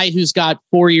from a guy who's got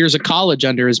 4 years of college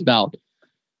under his belt.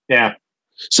 Yeah.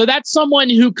 So that's someone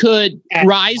who could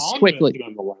rise quickly.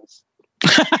 Nonetheless.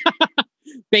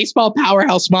 Baseball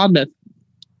powerhouse Monmouth.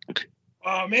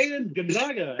 Oh, man,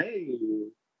 Gonzaga, hey.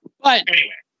 But anyway,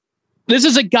 this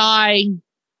is a guy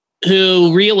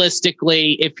who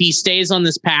realistically, if he stays on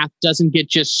this path, doesn't get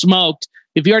just smoked,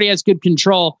 if he already has good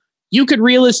control, you could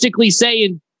realistically say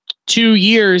in 2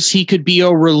 years, he could be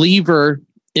a reliever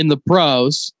in the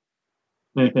pros.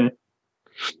 Mm-hmm.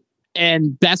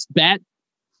 And best bet,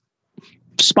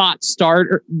 spot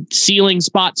starter, ceiling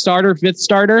spot starter, fifth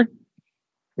starter.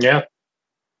 Yeah.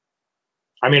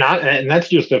 I mean, and that's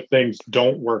just if things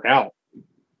don't work out.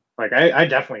 Like, I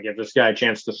definitely give this guy a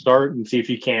chance to start and see if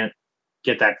he can't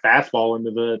get that fastball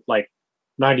into the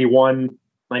 91,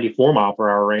 94 mile per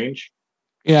hour range.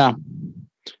 Yeah.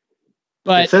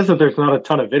 But it says that there's not a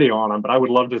ton of video on him, but I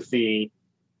would love to see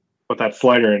what that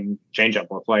slider and changeup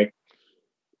look like.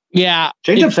 Yeah.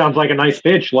 Changeup sounds like a nice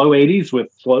pitch, low 80s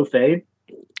with slow fade.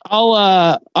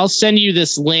 I'll send you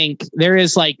this link. There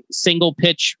is single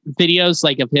pitch videos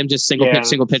of him just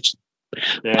single pitch.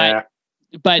 Yeah.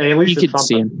 But hey, you could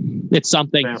see him. It's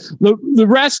something. Yeah. The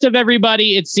rest of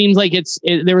everybody, it seems like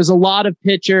there was a lot of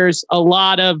pitchers, a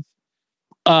lot of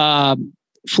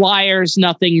flyers,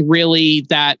 nothing really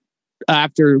that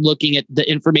after looking at the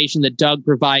information that Doug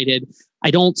provided,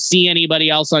 I don't see anybody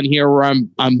else on here where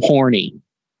I'm horny.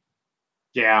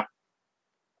 Yeah.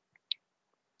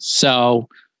 So,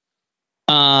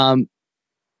 but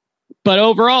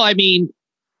overall, I mean,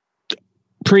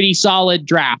 pretty solid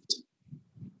draft.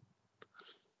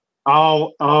 We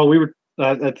were,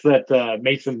 that's that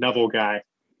Mason Neville guy.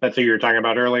 That's who you were talking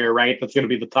about earlier, right? That's going to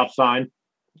be the tough sign.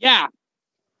 Yeah.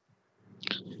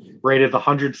 Rated the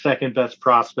 102nd best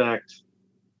prospect.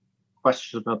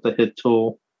 Question about the hit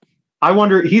tool. I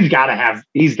wonder, he's got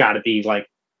to be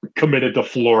committed to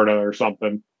Florida or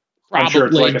something. Probably. I'm sure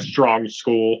it's a strong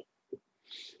school.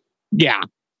 Yeah,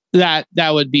 that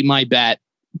would be my bet.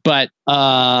 But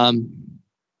a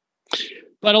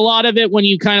lot of it, when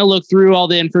you kind of look through all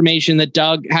the information that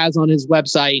Doug has on his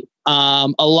website,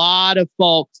 a lot of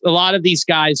these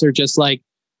guys are just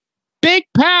big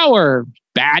power,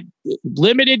 bad,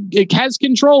 limited, it has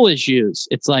control issues.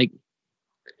 It's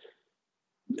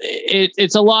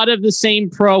it's a lot of the same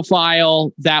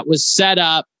profile that was set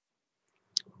up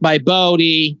by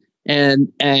Bodie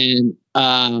and DJ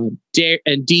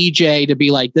to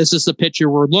be this is the pitcher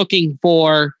we're looking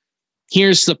for.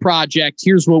 here's the project.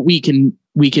 Here's what we can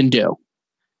do.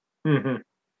 Mm-hmm.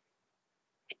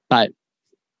 But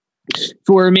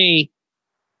for me,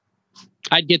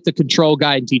 I'd get the control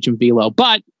guy and teach him velo.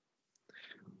 But,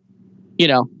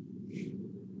 I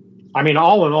mean,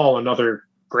 all in all, another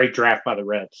great draft by the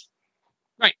Reds.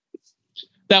 Right.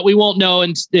 That we won't know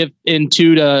in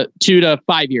 2 to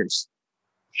 5 years.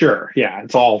 Sure. Yeah.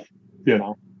 It's all,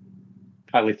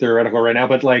 highly theoretical right now,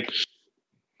 but like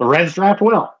the Reds draft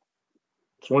well.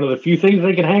 It's one of the few things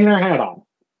they can hang their hat on.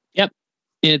 Yep.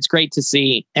 It's great to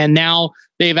see. And now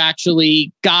they've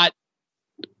actually got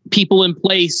people in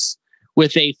place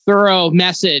with a thorough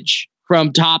message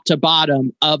from top to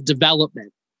bottom of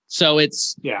development. So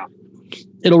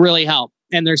it'll really help.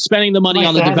 And they're spending the money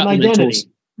on the development tools.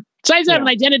 Besides having an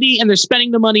identity, and they're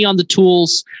spending the money on the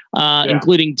tools,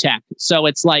 including tech. So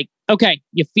it's like, okay,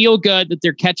 you feel good that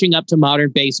they're catching up to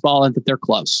modern baseball and that they're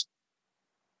close.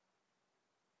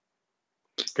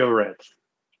 Go Reds.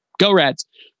 Go Reds.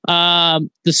 The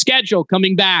schedule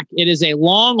coming back. It is a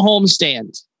long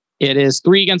homestand. It is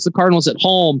 3 against the Cardinals at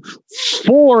home,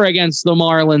 4 against the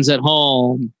Marlins at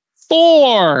home,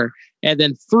 4, and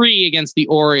then 3 against the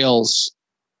Orioles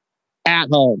at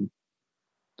home.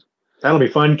 That'll be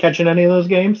fun catching any of those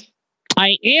games.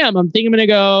 I am. I'm thinking I'm going to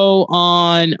go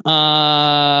on.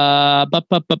 I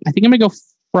think I'm going to go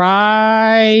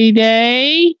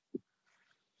Friday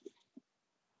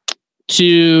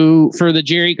for the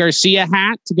Jerry Garcia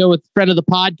hat to go with friend of the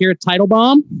pod, Garrett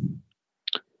Teitelbaum.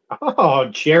 Oh,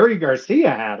 Jerry Garcia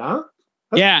hat, huh?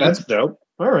 That's dope.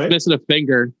 All right. It's missing a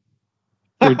finger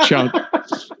or chunk.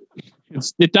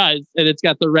 It does, and it's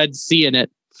got the red C in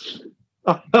it.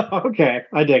 Okay,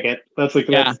 I dig it. That's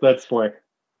slick.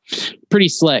 Pretty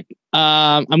slick.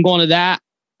 I'm going to that.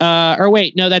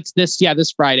 That's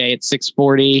this Friday at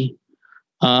 6:40.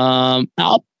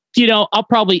 I'll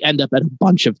probably end up at a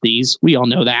bunch of these. We all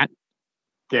know that.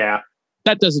 Yeah,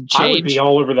 that doesn't change. I would be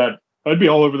all over that. I'd be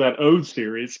all over that O's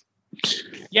series.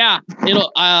 Yeah,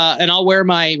 it'll. And I'll wear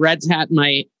my Reds hat. And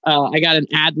I got an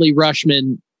Adley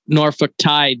Rutschman Norfolk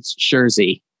Tides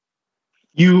jersey.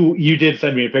 You did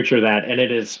send me a picture of that, and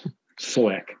it is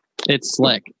slick. It's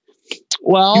slick.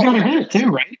 Well, you got a hat too,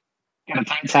 right? Got a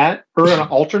Tides hat or an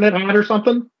alternate hat or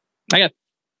something? I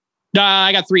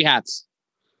got 3 hats.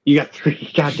 You got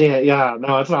 3. God damn. Yeah,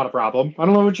 no, it's not a problem. I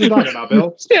don't know what you're talking about,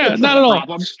 Bill. Yeah, not at all.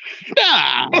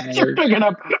 You're picking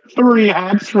up 3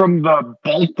 hats from the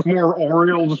Baltimore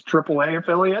Orioles AAA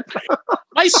affiliate.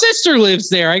 My sister lives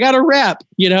there. I got a rep,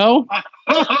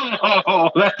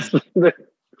 Oh, that's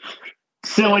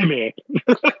silly me.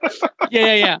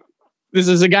 Yeah. This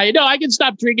is a guy, I can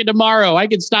stop drinking tomorrow. I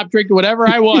can stop drinking whatever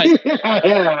I want.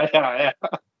 Yeah.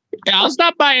 I'll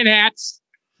stop buying hats.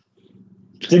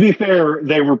 To be fair,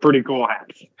 they were pretty cool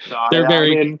hats. So, They're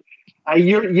very.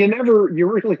 You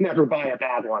really never buy a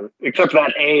bad one, except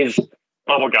that A's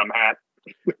bubblegum hat.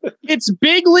 It's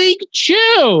Big League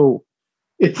Chew.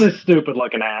 It's a stupid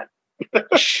looking hat.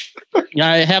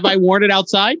 Have I worn it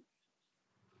outside?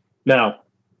 No.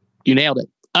 You nailed it.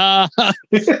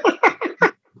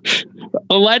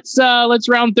 Let's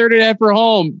round third and for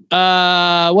home.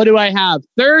 What do I have?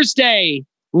 Thursday,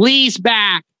 Lee's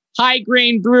back. High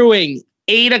Grain Brewing,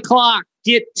 8:00.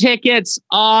 Get tickets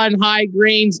on High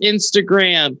Grain's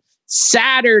Instagram.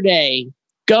 Saturday,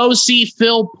 go see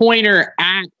Phil Pointer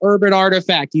at Urban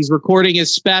Artifact. He's recording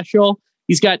his special.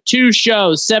 He's got 2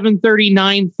 shows, 7:30,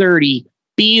 9:30.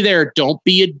 Be there. Don't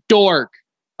be a dork.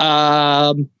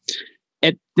 And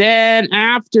then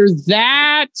after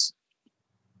that,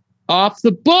 off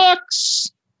the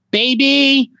books,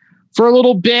 baby, for a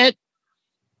little bit.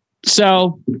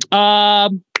 So,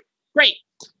 great.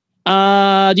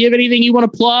 Do you have anything you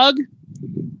want to plug?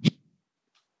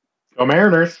 Go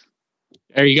Mariners.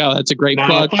 There you go. That's a great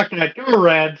plug. Fuck that. Go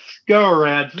Reds. Go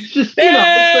Reds. It's just,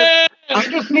 I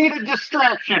just need a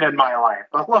distraction in my life.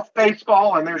 I love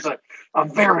baseball, and there's a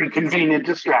very convenient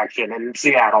distraction in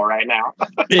Seattle right now.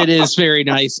 It is very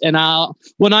nice. And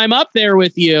when I'm up there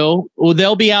with you,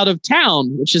 they'll be out of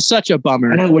town, which is such a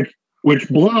bummer. I know, which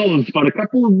blows, but a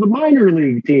couple of the minor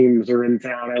league teams are in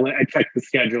town. I checked the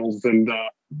schedules, and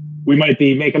we might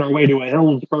be making our way to a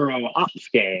Hillsborough Hops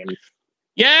game.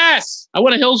 Yes! I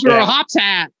want a Hillsborough Hops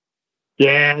hat.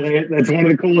 Yeah, that's one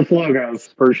of the coolest logos,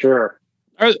 for sure.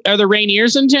 Are the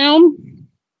Rainiers in town?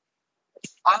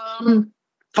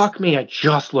 Fuck me, I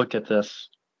just looked at this.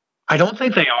 I don't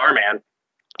think they are, man.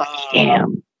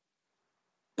 Damn.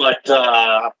 But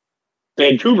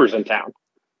Vancouver's in town.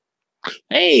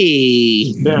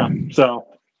 Hey. Yeah, so.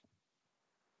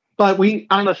 But we'll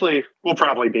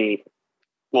probably be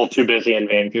a little too busy in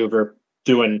Vancouver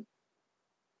doing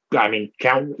I mean,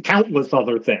 countless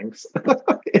other things.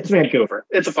 It's Vancouver.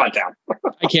 It's a fun town.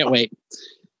 I can't wait.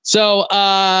 So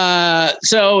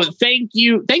thank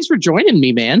you. Thanks for joining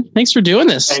me, man. Thanks for doing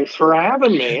this. Thanks for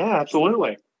having me. Yeah,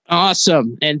 absolutely.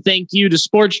 Awesome. And thank you to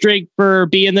Sports Drink for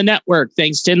being the network.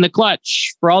 Thanks to In the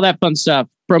Clutch for all that fun stuff.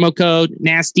 Promo code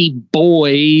Nasty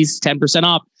Boys, 10%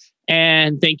 off.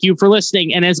 And thank you for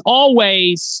listening. And as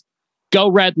always, go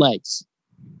Red Legs.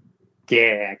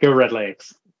 Yeah, go Red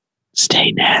Legs.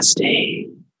 Stay nasty.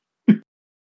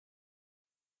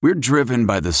 We're driven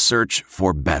by the search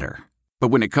for better. But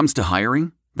when it comes to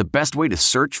hiring, the best way to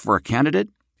search for a candidate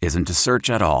isn't to search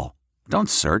at all. Don't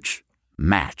search,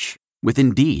 match with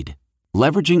Indeed.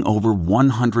 Leveraging over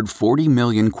 140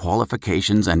 million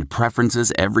qualifications and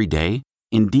preferences every day,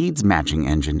 Indeed's matching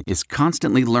engine is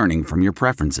constantly learning from your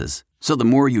preferences. So the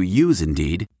more you use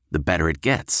Indeed, the better it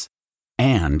gets.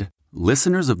 And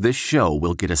listeners of this show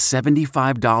will get a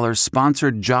 $75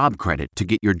 sponsored job credit to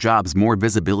get your jobs more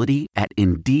visibility at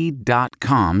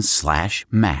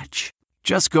Indeed.com/match.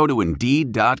 Just go to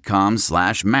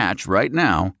Indeed.com/match right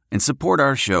now and support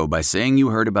our show by saying you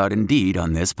heard about Indeed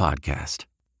on this podcast.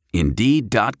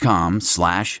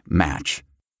 Indeed.com/match.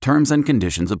 Terms and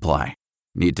conditions apply.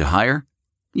 Need to hire?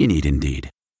 You need Indeed.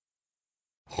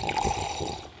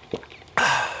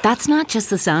 That's not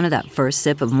just the sound of that first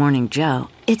sip of Morning Joe.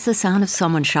 It's the sound of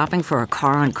someone shopping for a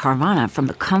car on Carvana from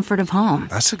the comfort of home.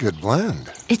 That's a good blend.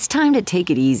 It's time to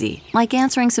take it easy, like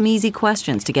answering some easy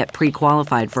questions to get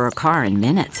pre-qualified for a car in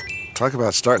minutes. Talk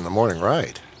about starting the morning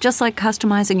right. Just like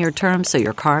customizing your terms so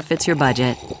your car fits your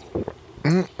budget.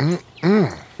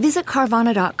 Visit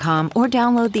Carvana.com or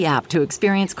download the app to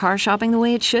experience car shopping the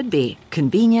way it should be.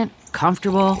 Convenient,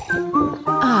 comfortable.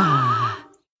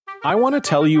 I want to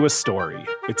tell you a story.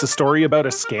 It's a story about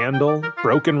a scandal,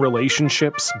 broken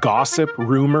relationships, gossip,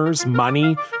 rumors,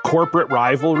 money, corporate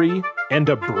rivalry, and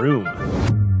a broom.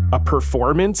 A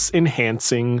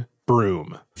performance-enhancing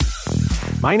broom.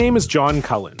 My name is John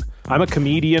Cullen. I'm a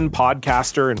comedian,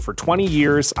 podcaster, and for 20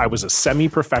 years, I was a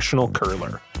semi-professional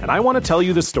curler. And I want to tell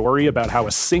you the story about how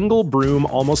a single broom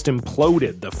almost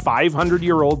imploded the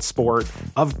 500-year-old sport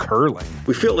of curling.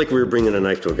 We felt like we were bringing a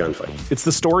knife to a gunfight. It's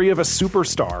the story of a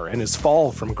superstar and his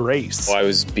fall from grace. Well, I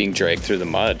was being dragged through the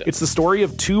mud. It's the story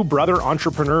of two brother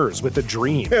entrepreneurs with a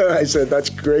dream. I said, that's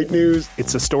great news.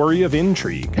 It's a story of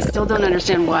intrigue. I still don't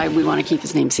understand why we want to keep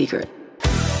his name secret.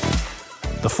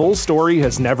 The full story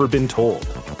has never been told,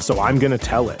 so I'm going to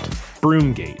tell it.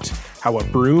 Broomgate, how a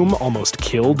broom almost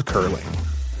killed curling.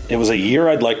 It was a year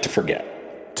I'd like to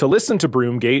forget. To listen to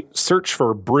Broomgate, search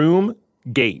for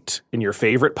Broomgate in your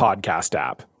favorite podcast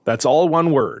app. That's all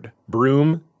one word,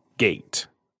 Broomgate.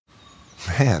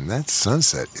 Man, that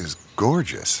sunset is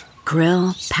gorgeous.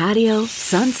 Grill, patio,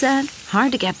 sunset.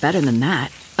 Hard to get better than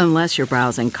that. Unless you're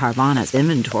browsing Carvana's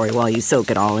inventory while you soak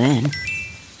it all in.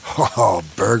 Oh,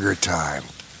 burger time.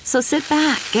 So sit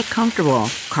back, get comfortable.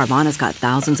 Carvana's got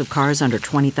thousands of cars under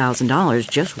 $20,000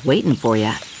 just waiting for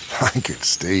you. I could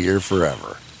stay here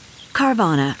forever.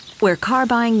 Carvana, where car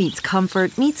buying meets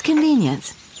comfort meets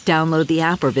convenience. Download the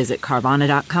app or visit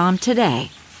Carvana.com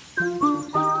today.